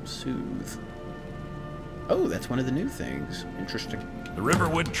 Soothe. Oh, that's one of the new things. Interesting. The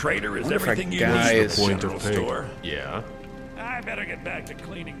Riverwood trader is everything you need. Is the point of store. Yeah. I better get back to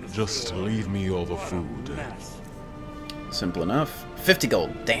cleaning the Just store. leave me all the food. Simple enough. 50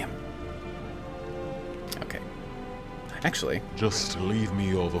 gold. Damn. Okay. Actually, just leave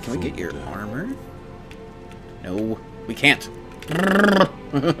me all the food. Can we get your armor? No, we can't.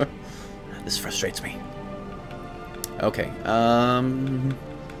 This frustrates me. Okay.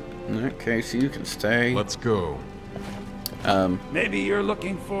 In that case, you can stay. Let's go. Maybe you're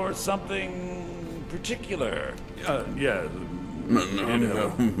looking for something particular. Yeah.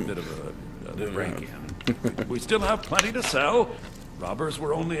 Bit of a break-in. We still have plenty to sell. Robbers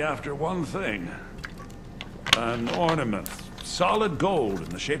were only after one thing. An ornament. Solid gold in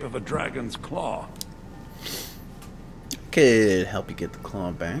the shape of a dragon's claw. Could help you get the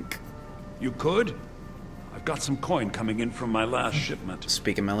claw back. You could? I've got some coin coming in from my last shipment.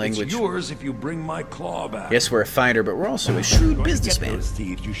 Speaking my language. It's yours if you bring my claw back. Yes, we're a fighter, but we're also a shrewd businessman. To get those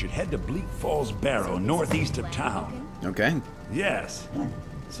thieves, you should head to Bleak Falls Barrow, northeast of town. Okay. Yes.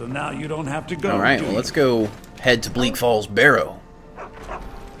 So now you don't have to go. All right, well, let's go head to Bleak Falls Barrow.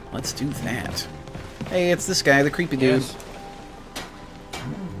 Let's do that. Hey, it's this guy, the creepy dude. Yes.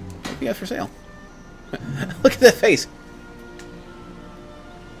 What do you have for sale? Look at that face.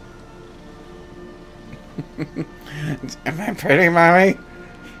 Am I pretty, Mommy?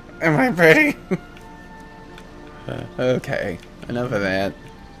 Am I pretty? Okay, enough of that.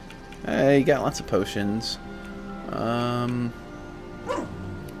 You got lots of potions.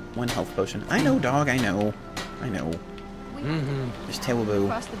 One health potion. I know, dog, I know. I know. It's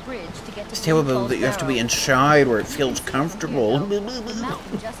terrible. It's terrible that you have to be inside where it feels comfortable.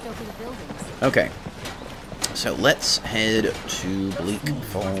 Okay. So let's head to Bleak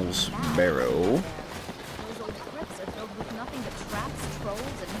Falls Barrow.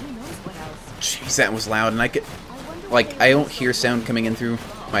 Jeez, that was loud, and I could... Like, I don't hear sound coming in through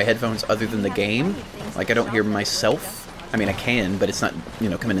my headphones other than the game. Like, I don't hear myself. I mean, I can, but it's not, you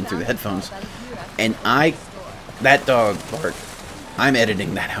know, coming in through the headphones. And that dog bark, I'm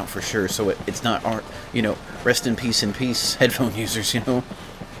editing that out for sure, so it's not art, you know, rest in peace headphone users, you know.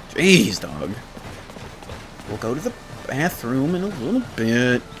 Jeez, dog. We'll go to the bathroom in a little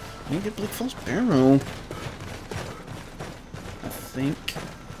bit. I need to get Bleak Falls Barrow. I think...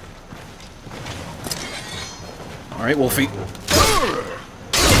 Alright, Wolfie. Oh,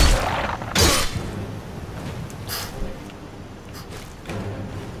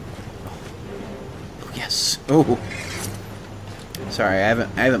 yes. Oh. Sorry, I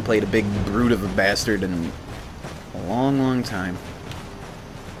haven't played a big brute of a bastard in a long, long time.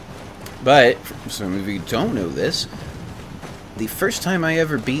 But, for some of you who don't know this, the first time I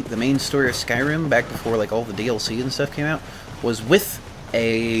ever beat the main story of Skyrim, back before like all the DLC and stuff came out, was with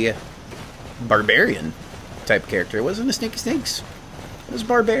a barbarian type character. It wasn't a Sneaky Snakes. It was a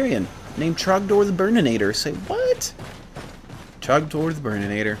barbarian named Trogdor the Burninator. Say what? Trogdor the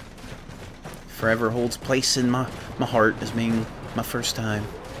Burninator. Forever holds place in my heart as being my first time.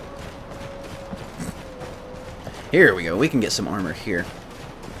 Here we go. We can get some armor here.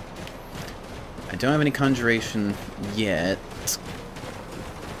 I don't have any conjuration yet.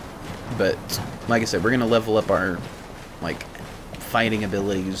 But, like I said, we're going to level up our, like, fighting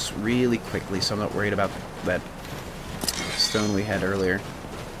abilities really quickly, so I'm not worried about that stone we had earlier.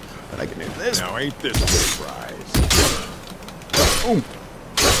 But I can do this. Now ain't this a surprise? Oh!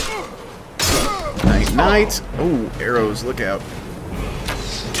 Night. Oh, arrows, look out.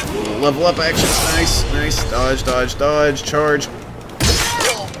 Level up action. Nice, nice. Dodge, dodge, dodge. Charge.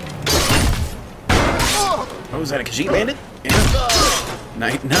 Oh, is that a Khajiit bandit? Yeah.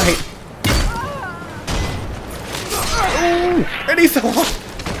 Night, night. Oh, and he fell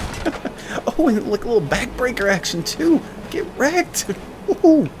off. Oh, and like a little backbreaker action too. Get wrecked.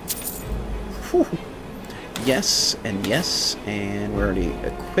 Ooh. Whew. Yes, and we're already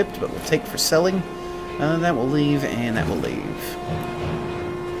equipped, but we'll take for selling. That will leave, and that will leave.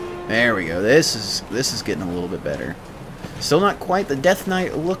 There we go. This is getting a little bit better. Still not quite the Death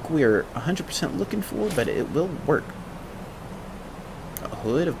Knight look we're 100% looking for, but it will work. A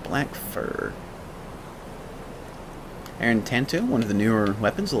hood of black fur. Iron Tanto, one of the newer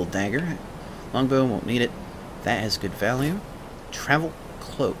weapons, a little dagger. Longbow, won't need it. That has good value. Travel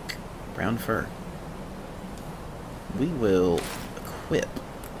cloak, brown fur. We will equip.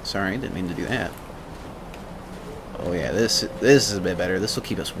 Sorry, didn't mean to do that. Oh yeah, this is a bit better. This will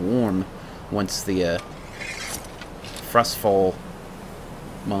keep us warm once the Frostfall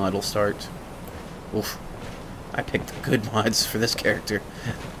mod will start. Oof. I picked good mods for this character.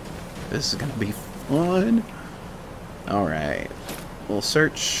 This is gonna be fun. Alright. We'll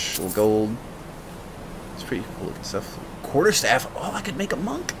search, we'll gold. It's pretty cool looking stuff. Quarterstaff. Oh, I could make a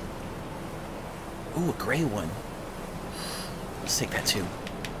monk. Ooh, a gray one. Let's take that too.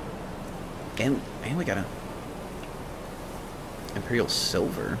 And we got a Imperial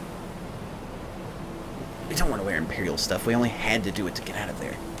Silver. We don't want to wear Imperial stuff. We only had to do it to get out of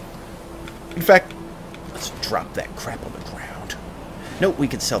there. In fact, let's drop that crap on the ground. Nope, we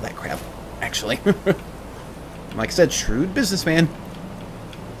could sell that crap, actually. Like I said, shrewd businessman.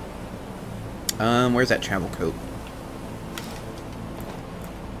 Where's that travel coat?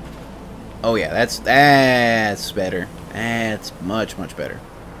 Oh yeah, that's better. That's much better.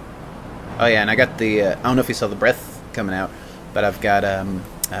 Oh yeah, and I got the I don't know if you saw the breath coming out, but I've got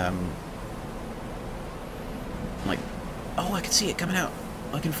like, oh, I can see it coming out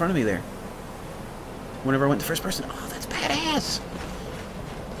like in front of me there. Whenever I went to first person. Oh, that's badass.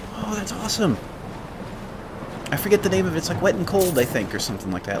 Oh, that's awesome. I forget the name of it. It's like Wet and Cold, I think, or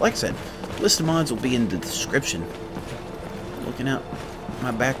something like that. Like I said, list of mods will be in the description. Looking out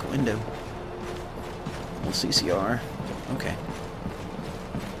my back window. Little CCR. Okay.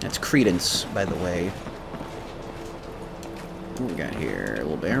 That's Credence, by the way. What we got here? A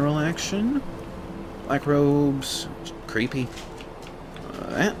little barrel action. Black robes. Creepy.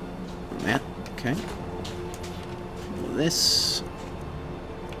 That. Okay. This.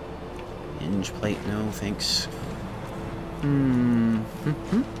 Hinge plate. No, thanks. Yeah,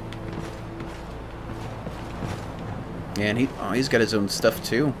 and he's got his own stuff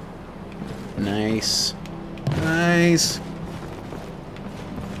too. Nice. Nice.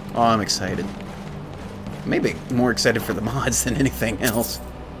 Oh, I'm excited. Maybe more excited for the mods than anything else.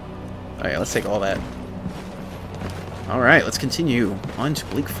 Alright, let's take all that. Alright, let's continue. On to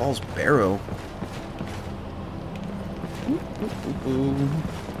Bleak Falls Barrow.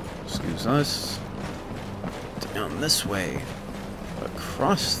 Excuse us. Down this way.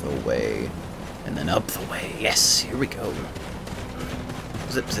 Across the way. And then up the way. Yes, here we go.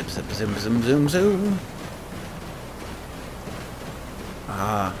 Zip, zip, zip, zoom, zoom, zoom, zoom.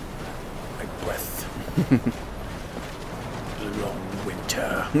 Ah, my breath. Long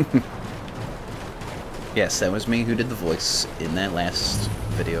winter. Yes, that was me who did the voice in that last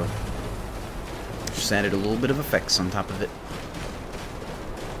video. Just added a little bit of effects on top of it.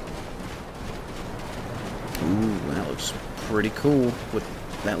 Ooh, that looks pretty cool with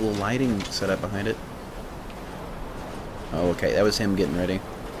that little lighting set up behind it. Oh, okay, that was him getting ready.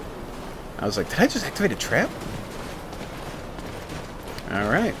 I was like, did I just activate a trap?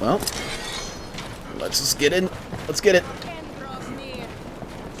 Alright, well, let's just get in. Let's get it.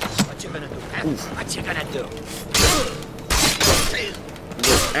 What you gonna do? Oof. What you gonna do?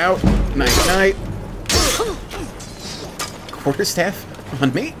 Look out. Night, night. Quarterstaff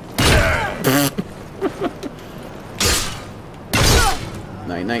on me?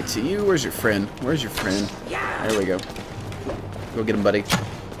 Night night to you. Where's your friend? Where's your friend? There we go. Go get him, buddy.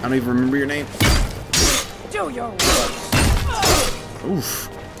 I don't even remember your name. Do your worst. Oof.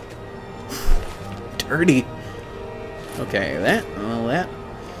 Dirty. Okay, that. All that.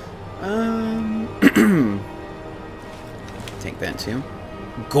 Take that too.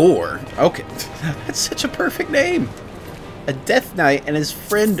 Gore. Okay. That's such a perfect name. A Death Knight and his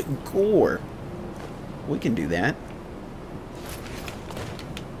friend Gore. We can do that.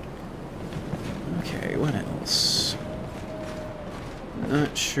 Okay, what else?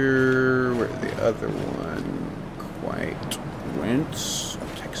 Not sure where the other one quite went.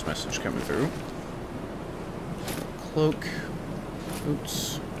 Text message coming through. Cloak.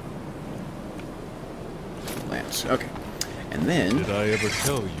 Boots. Lance. Okay. And then... Did I ever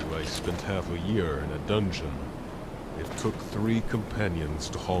tell you I spent half a year in a dungeon? It took 3 companions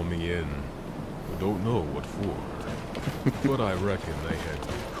to haul me in. I don't know what for, but I reckon they had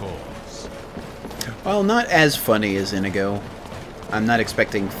good cause. Well, not as funny as Inigo. I'm not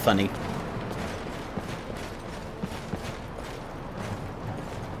expecting funny.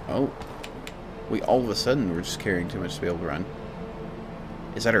 Oh. We all of a sudden were just carrying too much to be able to run.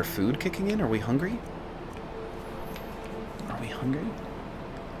 Is that our food kicking in? Are we hungry? Are we hungry?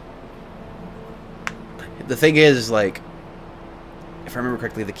 The thing is, like, if I remember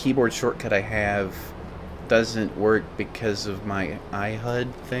correctly, the keyboard shortcut I have doesn't work because of my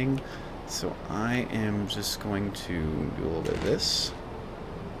iHUD thing. So I am just going to do a little bit of this.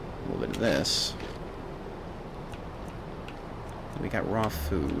 A little bit of this. We got raw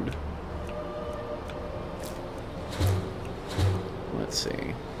food. Let's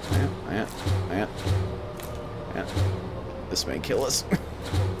see. That. This may kill us.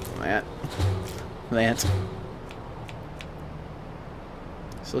 That.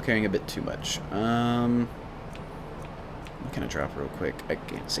 Still carrying a bit too much. What can I drop real quick? I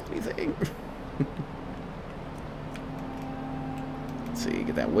can't see anything. Let's see,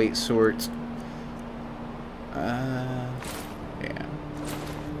 get that weight sort. Yeah.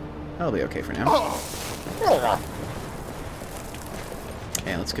 That'll be okay for now.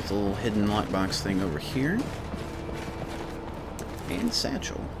 Okay, let's get the little hidden lockbox thing over here. And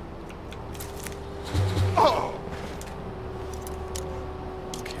satchel.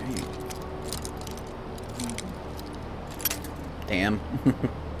 Okay. Damn.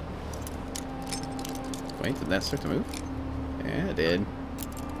 Wait, did that start to move? Yeah, it did.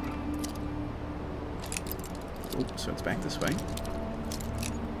 Oh, so it's back this way.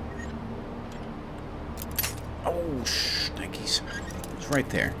 Oh, shnikes. It's right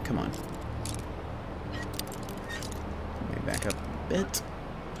there. Come on. Let me back up a bit.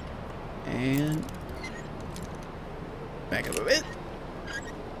 And... back up a bit.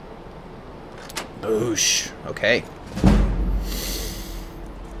 Boosh. Okay.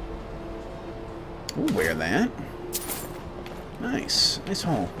 We'll wear that. Nice. Nice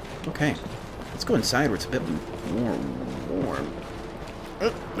haul. Okay. Let's go inside where it's a bit more warm.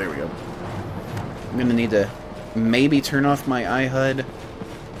 Oh, there we go. I'm going to need to maybe turn off my iHUD.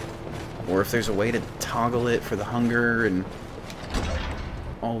 Or if there's a way to toggle it for the hunger and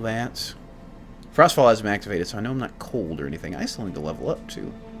all that. Frostfall hasn't been activated, so I know I'm not cold or anything. I still need to level up,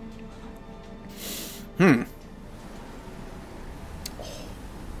 too. Oh,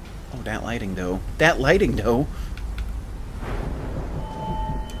 that lighting, though. That lighting, though.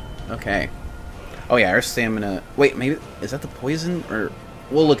 Okay. Oh, yeah, our stamina... Wait, maybe... Is that the poison? Or...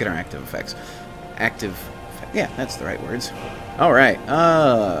 We'll look at our active effects. Active... Yeah, that's the right words. Alright,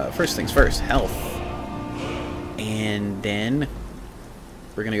 first things first. Health. And then...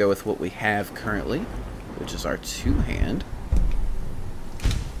 We're going to go with what we have currently, which is our 2-hand.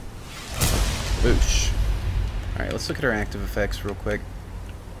 Boosh. Alright, let's look at our active effects real quick.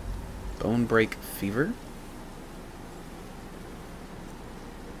 Bone Break Fever.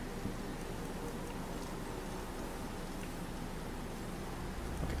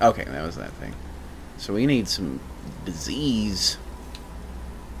 Okay, that was that thing. So we need some disease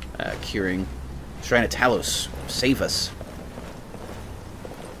curing. Shrine of Talos, save us.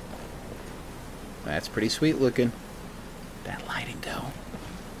 That's pretty sweet looking. That lighting, though.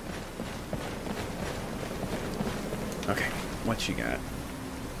 Okay, what you got?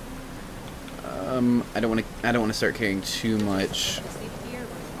 I don't want to start carrying too much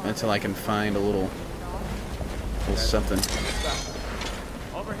until I can find a little something.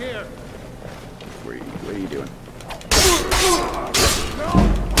 Over here. What are you doing?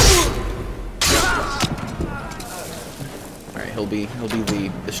 All right, he'll be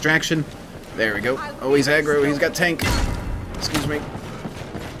the distraction. There we go. Oh, he's aggro. He's got tank. Excuse me.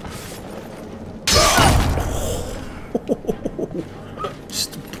 Just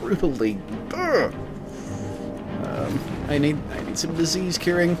brutally. Ugh. I need some disease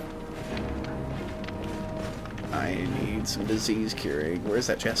curing. I need some disease curing. Where's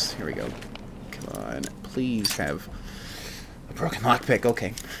that chest? Here we go. Come on. Please have a broken lockpick.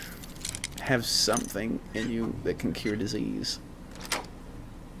 Okay. Have something in you that can cure disease.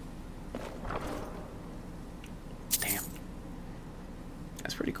 Damn.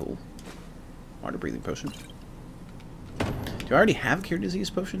 That's pretty cool. Water breathing potion. Do I already have a cure disease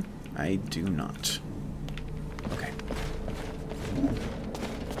potion? I do not. Okay.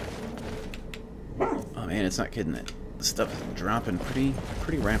 Oh man, it's not kidding it. The stuff is dropping pretty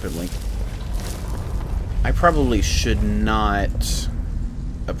rapidly. I probably should not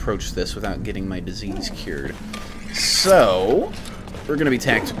approach this without getting my disease cured. So, we're going to be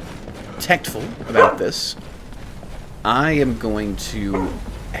tactful about this. I am going to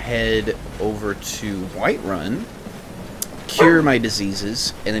head over to Whiterun, cure my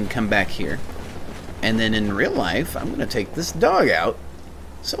diseases, and then come back here. And then in real life, I'm going to take this dog out,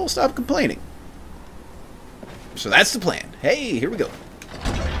 so we'll stop complaining. So that's the plan. Hey, here we go.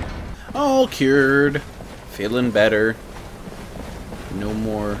 All cured. Feeling better. No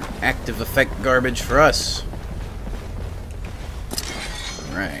more active effect garbage for us.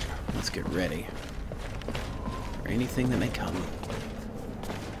 Alright, let's get ready for anything that may come.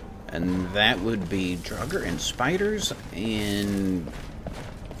 And that would be Draugr and spiders and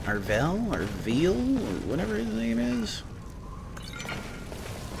Arvel or Veal or whatever his name is.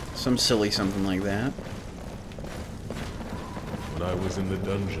 Some silly something like that. When I was in the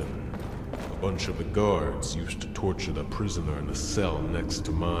dungeon, a bunch of the guards used to torture the prisoner in the cell next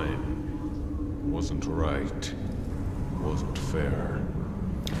to mine. Wasn't right. Wasn't fair.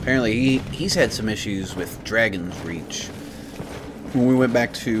 Apparently he's had some issues with Dragon's Reach. When we went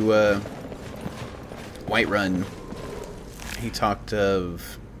back to Whiterun, he talked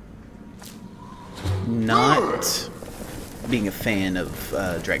of not being a fan of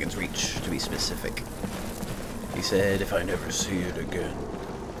Dragon's Reach, to be specific. He said, if I never see it again,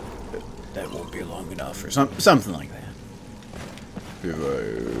 that won't be long enough, or something like that.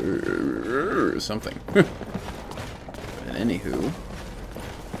 Something. But anywho,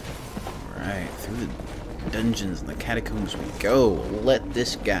 alright, through the dungeons and the catacombs we go. Let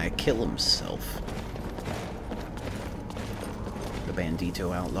this guy kill himself. The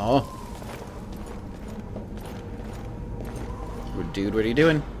bandito outlaw. Dude, what are you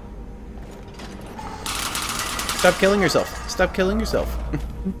doing? Stop killing yourself. Stop killing yourself.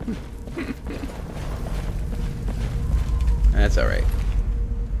 That's alright.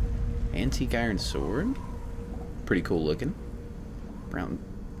 Antique iron sword. Pretty cool looking. Brown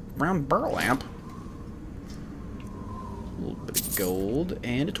burl lamp. A little bit of gold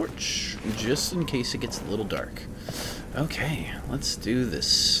and a torch, just in case it gets a little dark. Okay, let's do this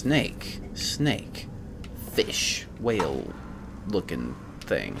snake, fish, whale looking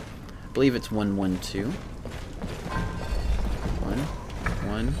thing. I believe it's 112.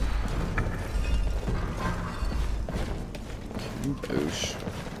 1. Boosh.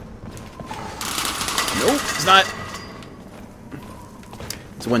 Nope, it's not.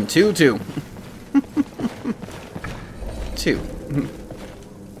 It's 122. 2.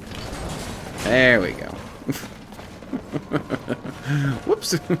 There we go.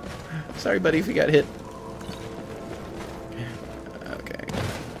 Whoops. Sorry, buddy, if you got hit. Okay.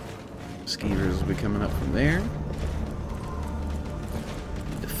 Skeevers will be coming up from there.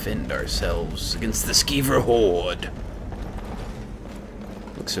 Defend ourselves against the Skeever horde.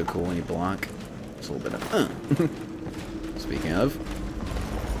 Looks so cool when you block. It's a little bit of Speaking of,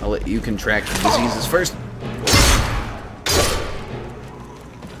 I'll let you contract the diseases first.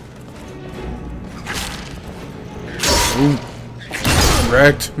 Ooh.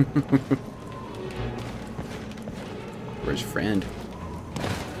 Wrecked. Where's your friend?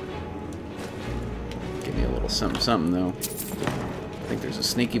 Give me a little something, something though. I think there's a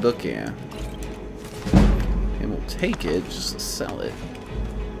sneaky book, yeah. And we'll take it, just sell it.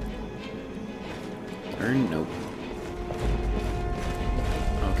 Or nope.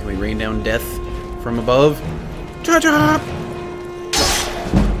 Oh, can we rain down death from above? Cha-cha!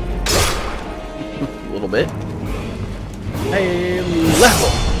 A little bit. Hey,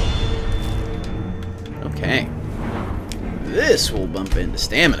 level! Okay. This will bump into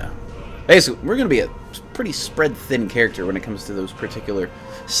stamina. Basically, we're going to be a pretty spread thin character when it comes to those particular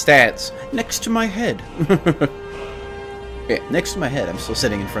stats. Next to my head. Yeah, next to my head. I'm still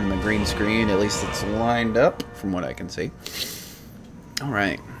sitting in front of my green screen. At least it's lined up from what I can see.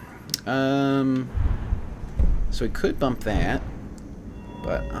 Alright. So we could bump that.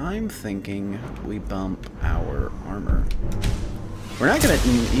 But I'm thinking we bump our armor. We're not going to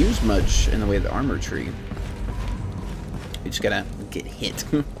use much in the way of the armor tree. We just gotta get hit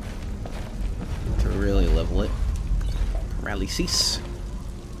to really level it. Paralysis.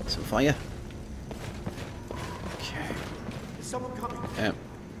 Some fire. Okay. Is someone coming? Yep.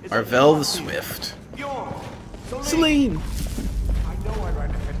 Arvel the Swift. Celine! I know I ran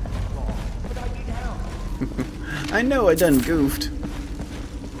ahead of the law, but I need help. I know I done goofed.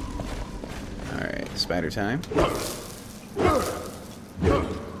 Alright, spider time.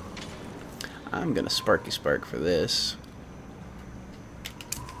 I'm gonna Sparky Spark for this.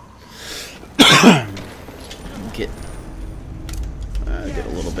 Get a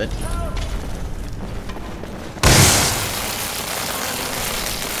little bit.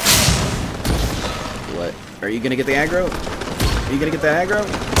 What? Are you gonna get the aggro? Are you gonna get that aggro?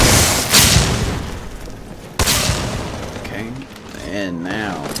 Okay. And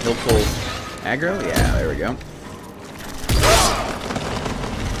now he'll pull aggro? Yeah, there we go.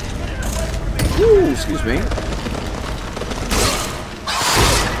 Woo, excuse me.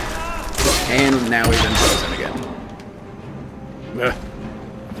 And now he's unfrozen again. Ugh.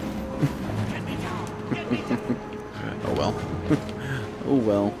 Oh well. Oh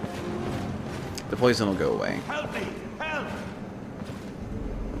well. The poison will go away. Help me! Help!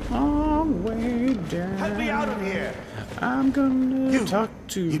 Long way down. Help me out of here! I'm gonna talk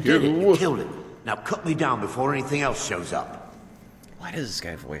to you. You did it. You killed him. Now cut me down before anything else shows up. Why does this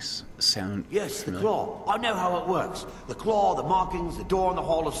guy's voice sound Yes, familiar? the claw. I know how it works. The claw, the markings, the door in the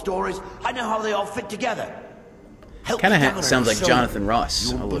Hall of Stories. I know how they all fit together. Kind of sounds like Jonathan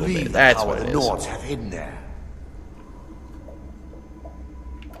Ross a little bit. That's what it is. Nords have hidden there.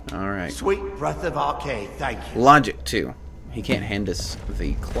 All right. Sweet breath of arcade. Thank you. Logic too. He can't hand us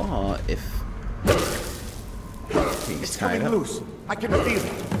the claw if he's tied up. Loose. I can feel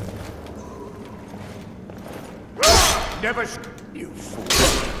it. Never you fool.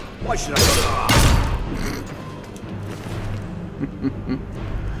 Why should I...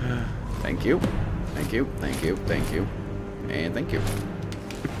 Thank you. Thank you. Thank you. Thank you. And thank you.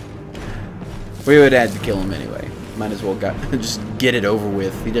 We would have had to kill him anyway. Might as well just get it over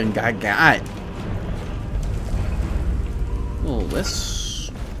with. He done got. Oh,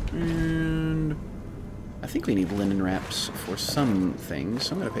 this. And I think we need linen wraps for some things,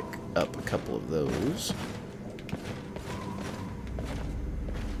 so I'm going to pick up a couple of those.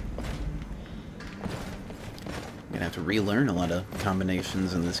 I'm going to have to relearn a lot of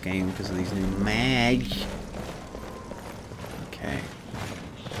combinations in this game because of these new mags. Okay.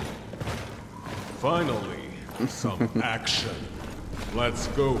 Finally, some action. Let's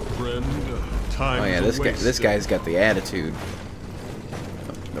go, friend. Time. Oh yeah, this guy's got the attitude.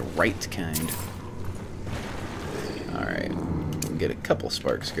 The right kind. Alright. We'll get a couple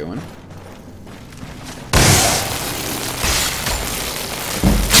sparks going.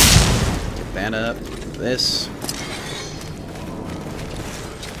 Get that up. This.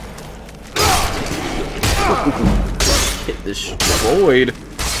 Get destroyed.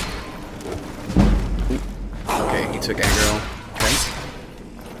 Okay, he took aggro. Okay.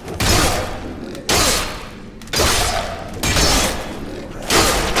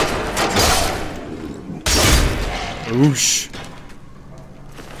 Oosh.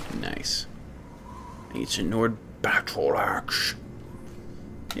 Nice. Ancient Nord Battle Axe.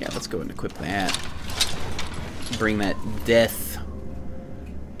 Yeah, let's go and equip that. Bring that death.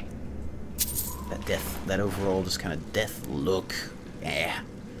 That overall just kind of death look. Yeah.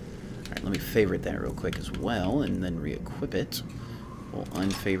 Alright, let me favorite that real quick as well, and then re-equip it. We'll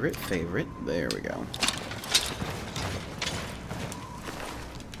unfavorite, favorite. There we go.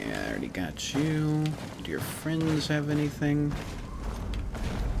 Yeah, I already got you. Do your friends have anything?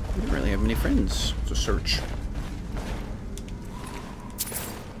 We don't really have many friends to search.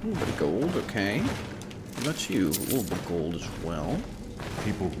 A little bit of gold, okay. What about you? A little bit of gold as well.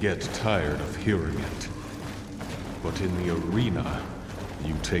 People get tired of hearing it. But in the arena,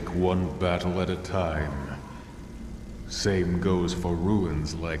 you take one battle at a time. Same goes for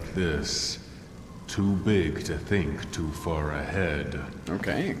ruins like this. Too big to think too far ahead.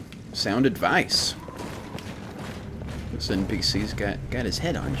 Okay. Sound advice. This NPC's got his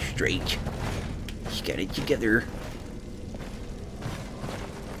head on straight. He's got it together.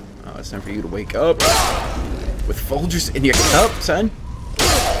 Oh, it's time for you to wake up. With Folgers in your cup, son.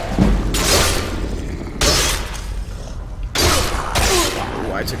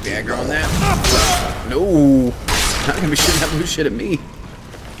 Oh, I took the aggro on that. No. Not gonna be shooting that blue shit at me.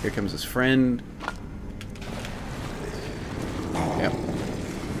 Here comes his friend. Yep.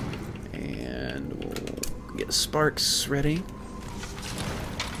 And we'll get sparks ready.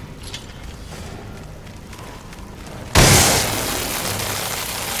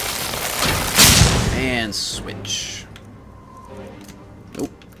 And switch. Nope.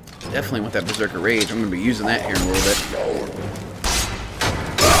 Definitely want that Berserker Rage. I'm going to be using that here in a little bit.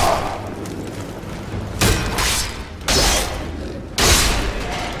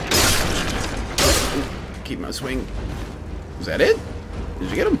 Keep my swing. Is that it?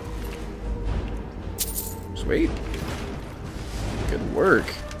 Did you get him? Sweet. Good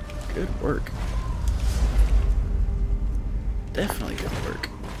work. Good work. Definitely good work.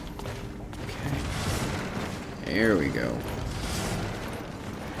 Okay. There we go.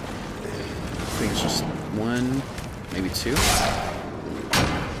 I think it's just one, maybe two.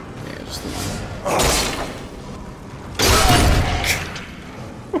 Yeah, just the one.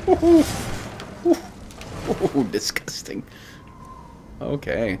 Oh, disgusting.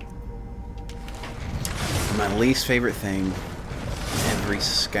 Okay. My least favorite thing in every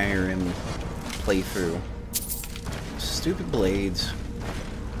Skyrim playthrough. Stupid blades.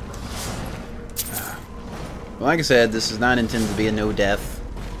 Well, like I said, this is not intended to be a no-death.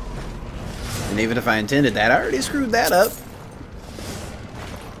 And even if I intended that, I already screwed that up.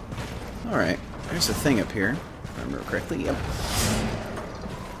 Alright, there's a thing up here. If I remember correctly, yep.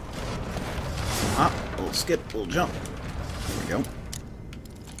 Hop, a little skip, a little jump. There we go.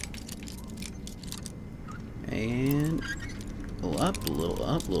 And a little up, a little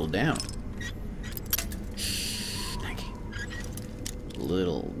up, a little down. A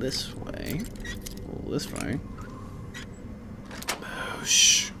little this way. A little this way.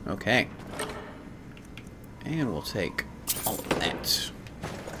 Boosh. Okay. And we'll take all of that.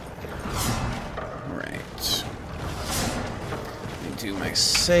 Alright. Let me do my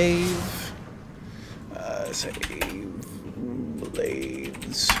save. Save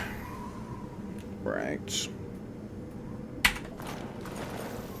blades. Right.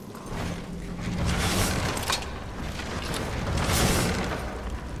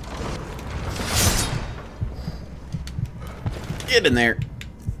 Get in there.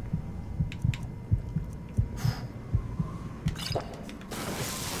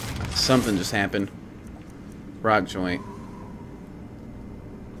 Something just happened. Rock joint.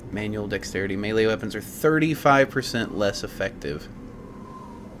 Manual dexterity. Melee weapons are 35% less effective.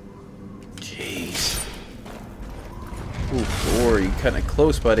 Jeez. Ooh, Thor, you cutting it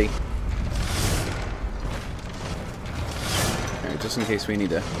close, buddy. Alright, just in case we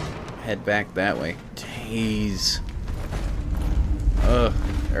need to head back that way. Jeez. Ugh,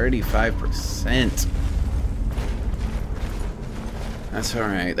 35%. That's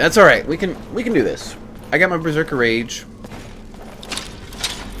alright. That's alright. We can do this. I got my Berserker Rage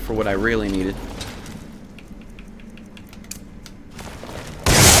for what I really needed.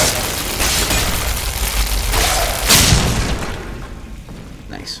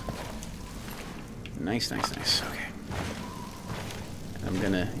 Nice. Nice, nice, nice. Okay. I'm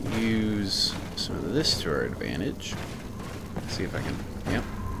gonna use some of this to our advantage. See if I can. Yep.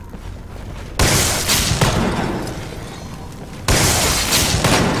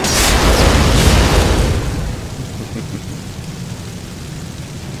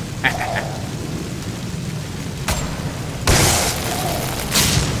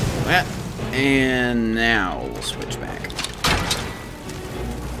 That. And now we'll switch back.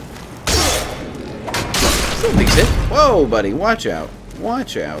 Still decent. Whoa, buddy. Watch out.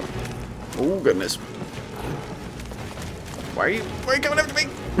 Watch out. Oh, goodness. Why are you coming after me?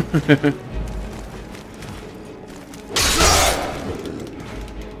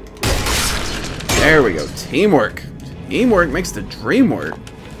 There we go. Teamwork. Teamwork makes the dream work.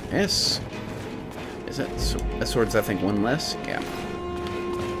 Yes. Is that sword's, I think, one less? Yeah.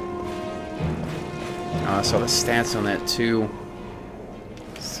 Oh, I saw the stats on that too.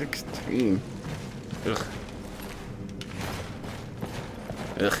 16. Ugh.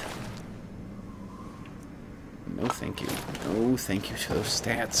 Ugh. No thank you. No thank you to those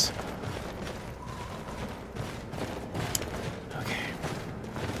stats. Okay.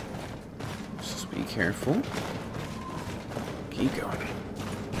 Just be careful. Keep going.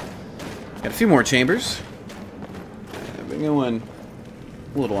 Got a few more chambers. I've been going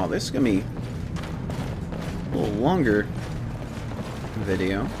a little while. This is going to be a little longer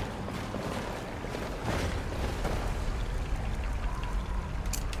video.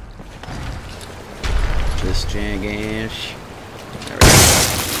 This jagash. There we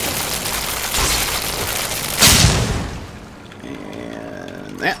go.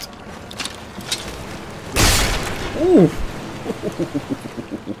 And that. Ooh.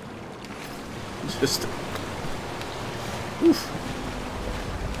 Just. Oof.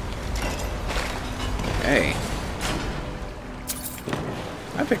 Okay.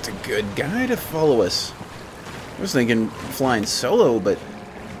 I picked a good guy to follow us. I was thinking flying solo, but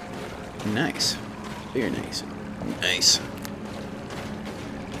nice. Very nice. Nice.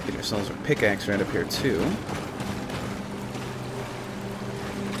 Get ourselves our pickaxe right up here, too.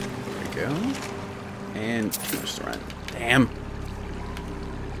 There we go. And just run. Damn.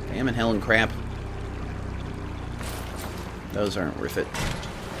 Damn and hell and crap. Those aren't worth it.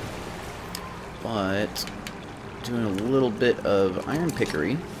 But doing a little bit of iron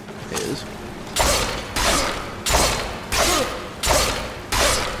pickery is.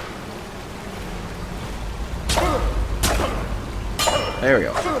 There we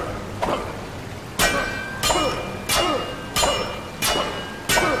go.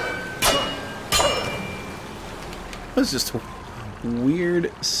 What's just a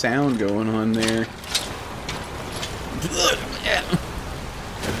weird sound going on there?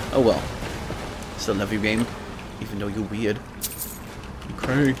 Oh well. Still love your game, even though you're weird.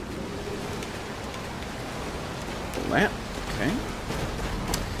 Okay. That. Okay.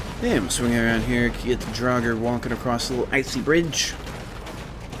 Yeah, I'm swinging around here, get the Draugr walking across a little icy bridge.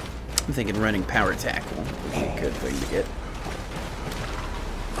 I'm thinking running power tackle would be a good thing to get.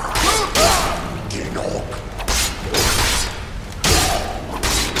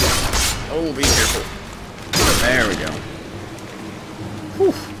 Oh, be careful. There we go.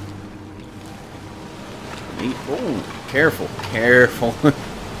 Whew. Neat. Oh, careful. Careful. A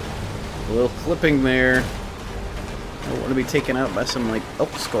little clipping there. I don't want to be taken out by some, like,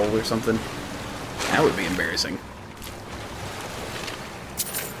 elk skull or something. That would be embarrassing.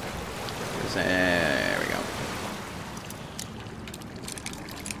 There we go.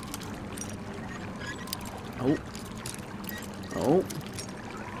 Oh. Oh.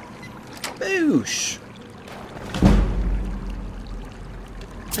 Boosh!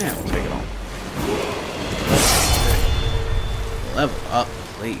 Yeah, we'll take it all. Level up,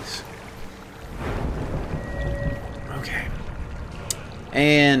 please. Okay.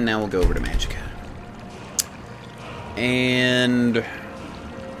 And now we'll go over to Magicka. And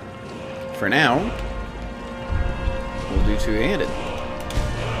for now, we'll do two-handed.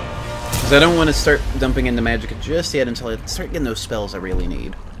 Because I don't want to start dumping into Magicka just yet until I start getting those spells I really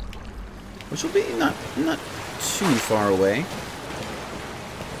need. Which will be not too far away.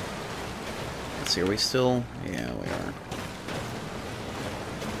 Let's see, are we still? Yeah, we are.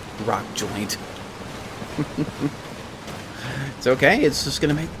 Rock joint. It's okay. It's just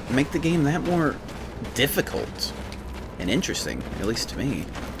gonna make the game that more difficult and interesting, at least to me.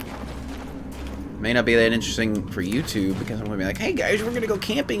 May not be that interesting for YouTube because I'm gonna be like, hey guys, we're gonna go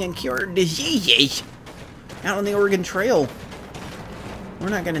camping and cure diseases out on the Oregon Trail. We're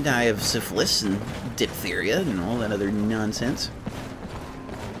not gonna die of syphilis and diphtheria and all that other nonsense.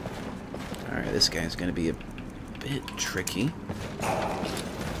 Alright, this guy's gonna be a bit tricky.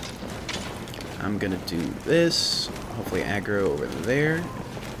 I'm gonna do this. Hopefully aggro over there.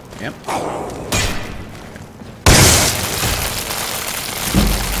 Yep.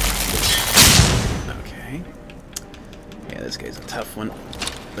 Okay. Yeah, this guy's a tough one.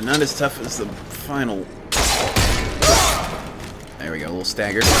 But not as tough as the final. There we go, a little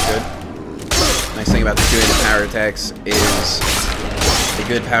stagger. Good. Nice thing about the two-handed power attacks is a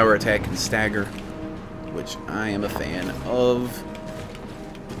good power attack can stagger, which I am a fan of.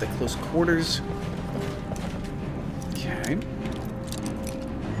 The close quarters. Okay.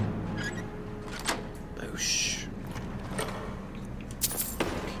 Boosh.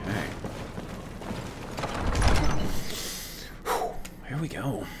 Okay. Whew. Here we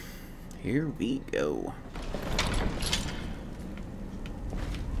go. Here we go.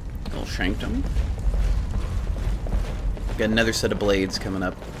 Little shanked him. Got another set of blades coming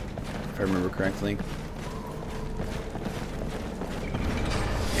up, if I remember correctly.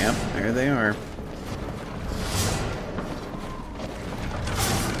 Yep, there they are.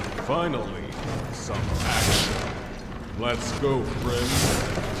 Finally, some action. Let's go, friend.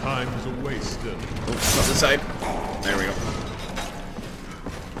 Time's a-wasting. Oops, off the side. There we go.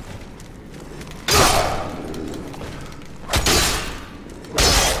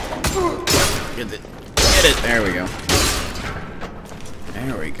 Get it. Get it. There we go.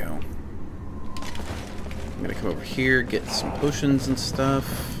 There we go. I'm gonna come over here, get some potions and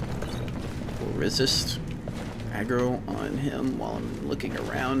stuff. We'll resist aggro on him while I'm looking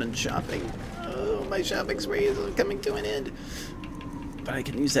around and shopping. Oh, my shopping spree is coming to an end. But I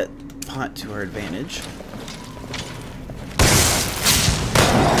can use that pot to our advantage.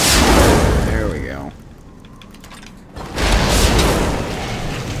 There we go.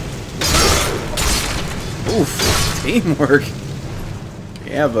 Oof, teamwork.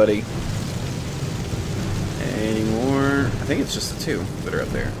 Yeah, buddy. Any more? I think it's just the two that are up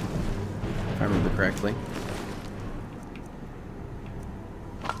there, if I remember correctly.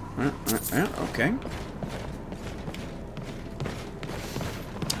 Okay.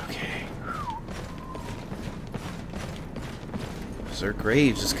 Okay. Berserk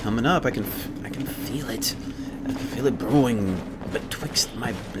Graves is coming up. I can feel it. I can feel it brewing betwixt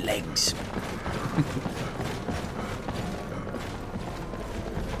my legs.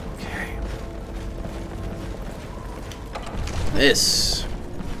 Okay. This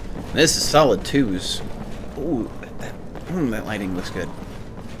is solid twos. Ooh, that lighting looks good.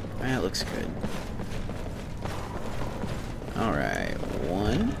 That looks good. Alright,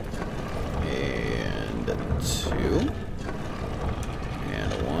 1 and 2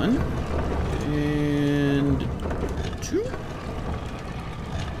 and 1 and 2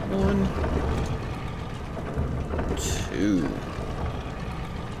 1 2.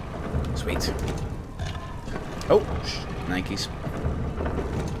 Sweet. Oh, Nikes.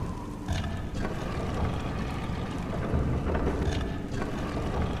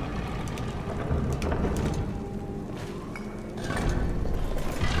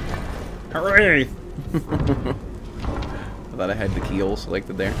 Hooray! I thought I had the keel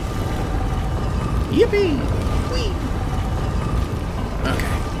selected there. Yippee! Whee!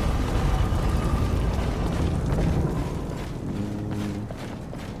 Okay.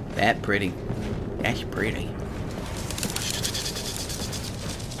 That pretty. That's pretty.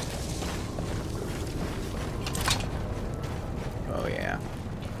 Oh yeah.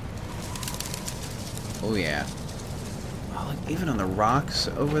 Oh yeah. Oh, look, even on the rocks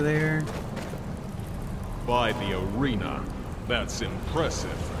over there. By the arena. That's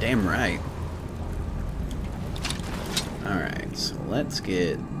impressive. Damn right. Alright, so let's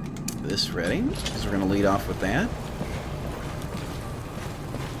get this ready, because we're going to lead off with that.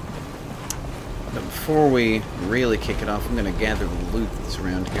 But before we really kick it off, I'm going to gather the loot that's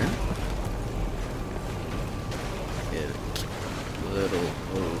around here. Get a little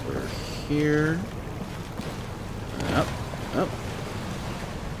over here. Up, up.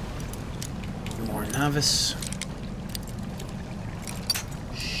 More novice.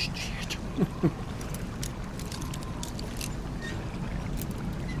 Shit.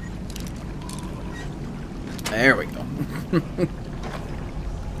 There we go.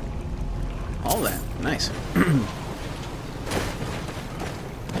 All that. Nice.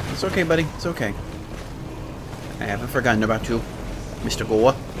 It's okay, buddy. It's okay. I haven't forgotten about you, Mr.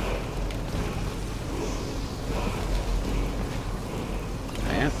 Goa.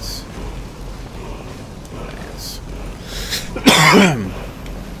 That's...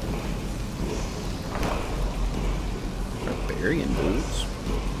 Barbarian boots.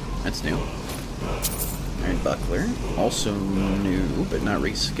 That's new. Iron buckler. Also new, but not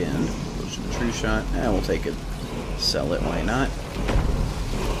reskinned. Potion of true shot. We'll take it. Sell it. Why not?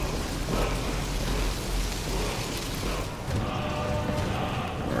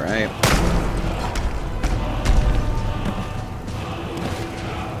 Alright.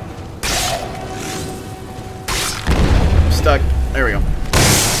 Stuck. There we go.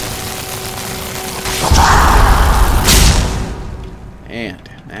 And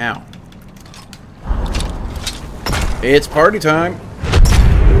now it's party time.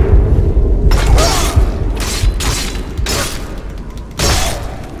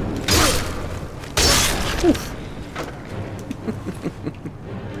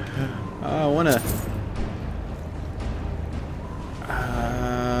 I wanna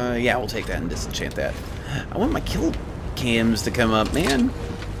yeah, we'll take that and disenchant that. I want my kill cams to come up, man.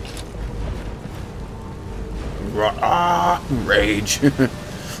 Rage.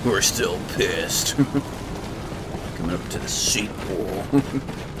 We're still pissed. Coming up to the sequel.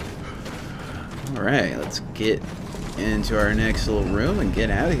 Alright, let's get into our next little room and get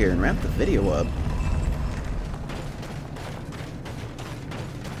out of here and wrap the video up.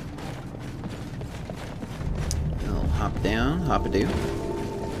 I'll hop down, hop-a-doo.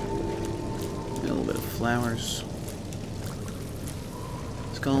 A little bit of flowers.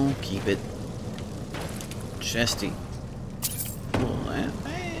 Skull, keep it. Chesty.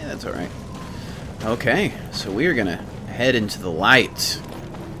 That's alright. Okay, so we are gonna head into the light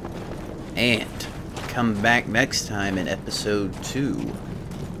and come back next time in episode 2.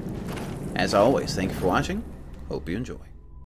 As always, thank you for watching. Hope you enjoy.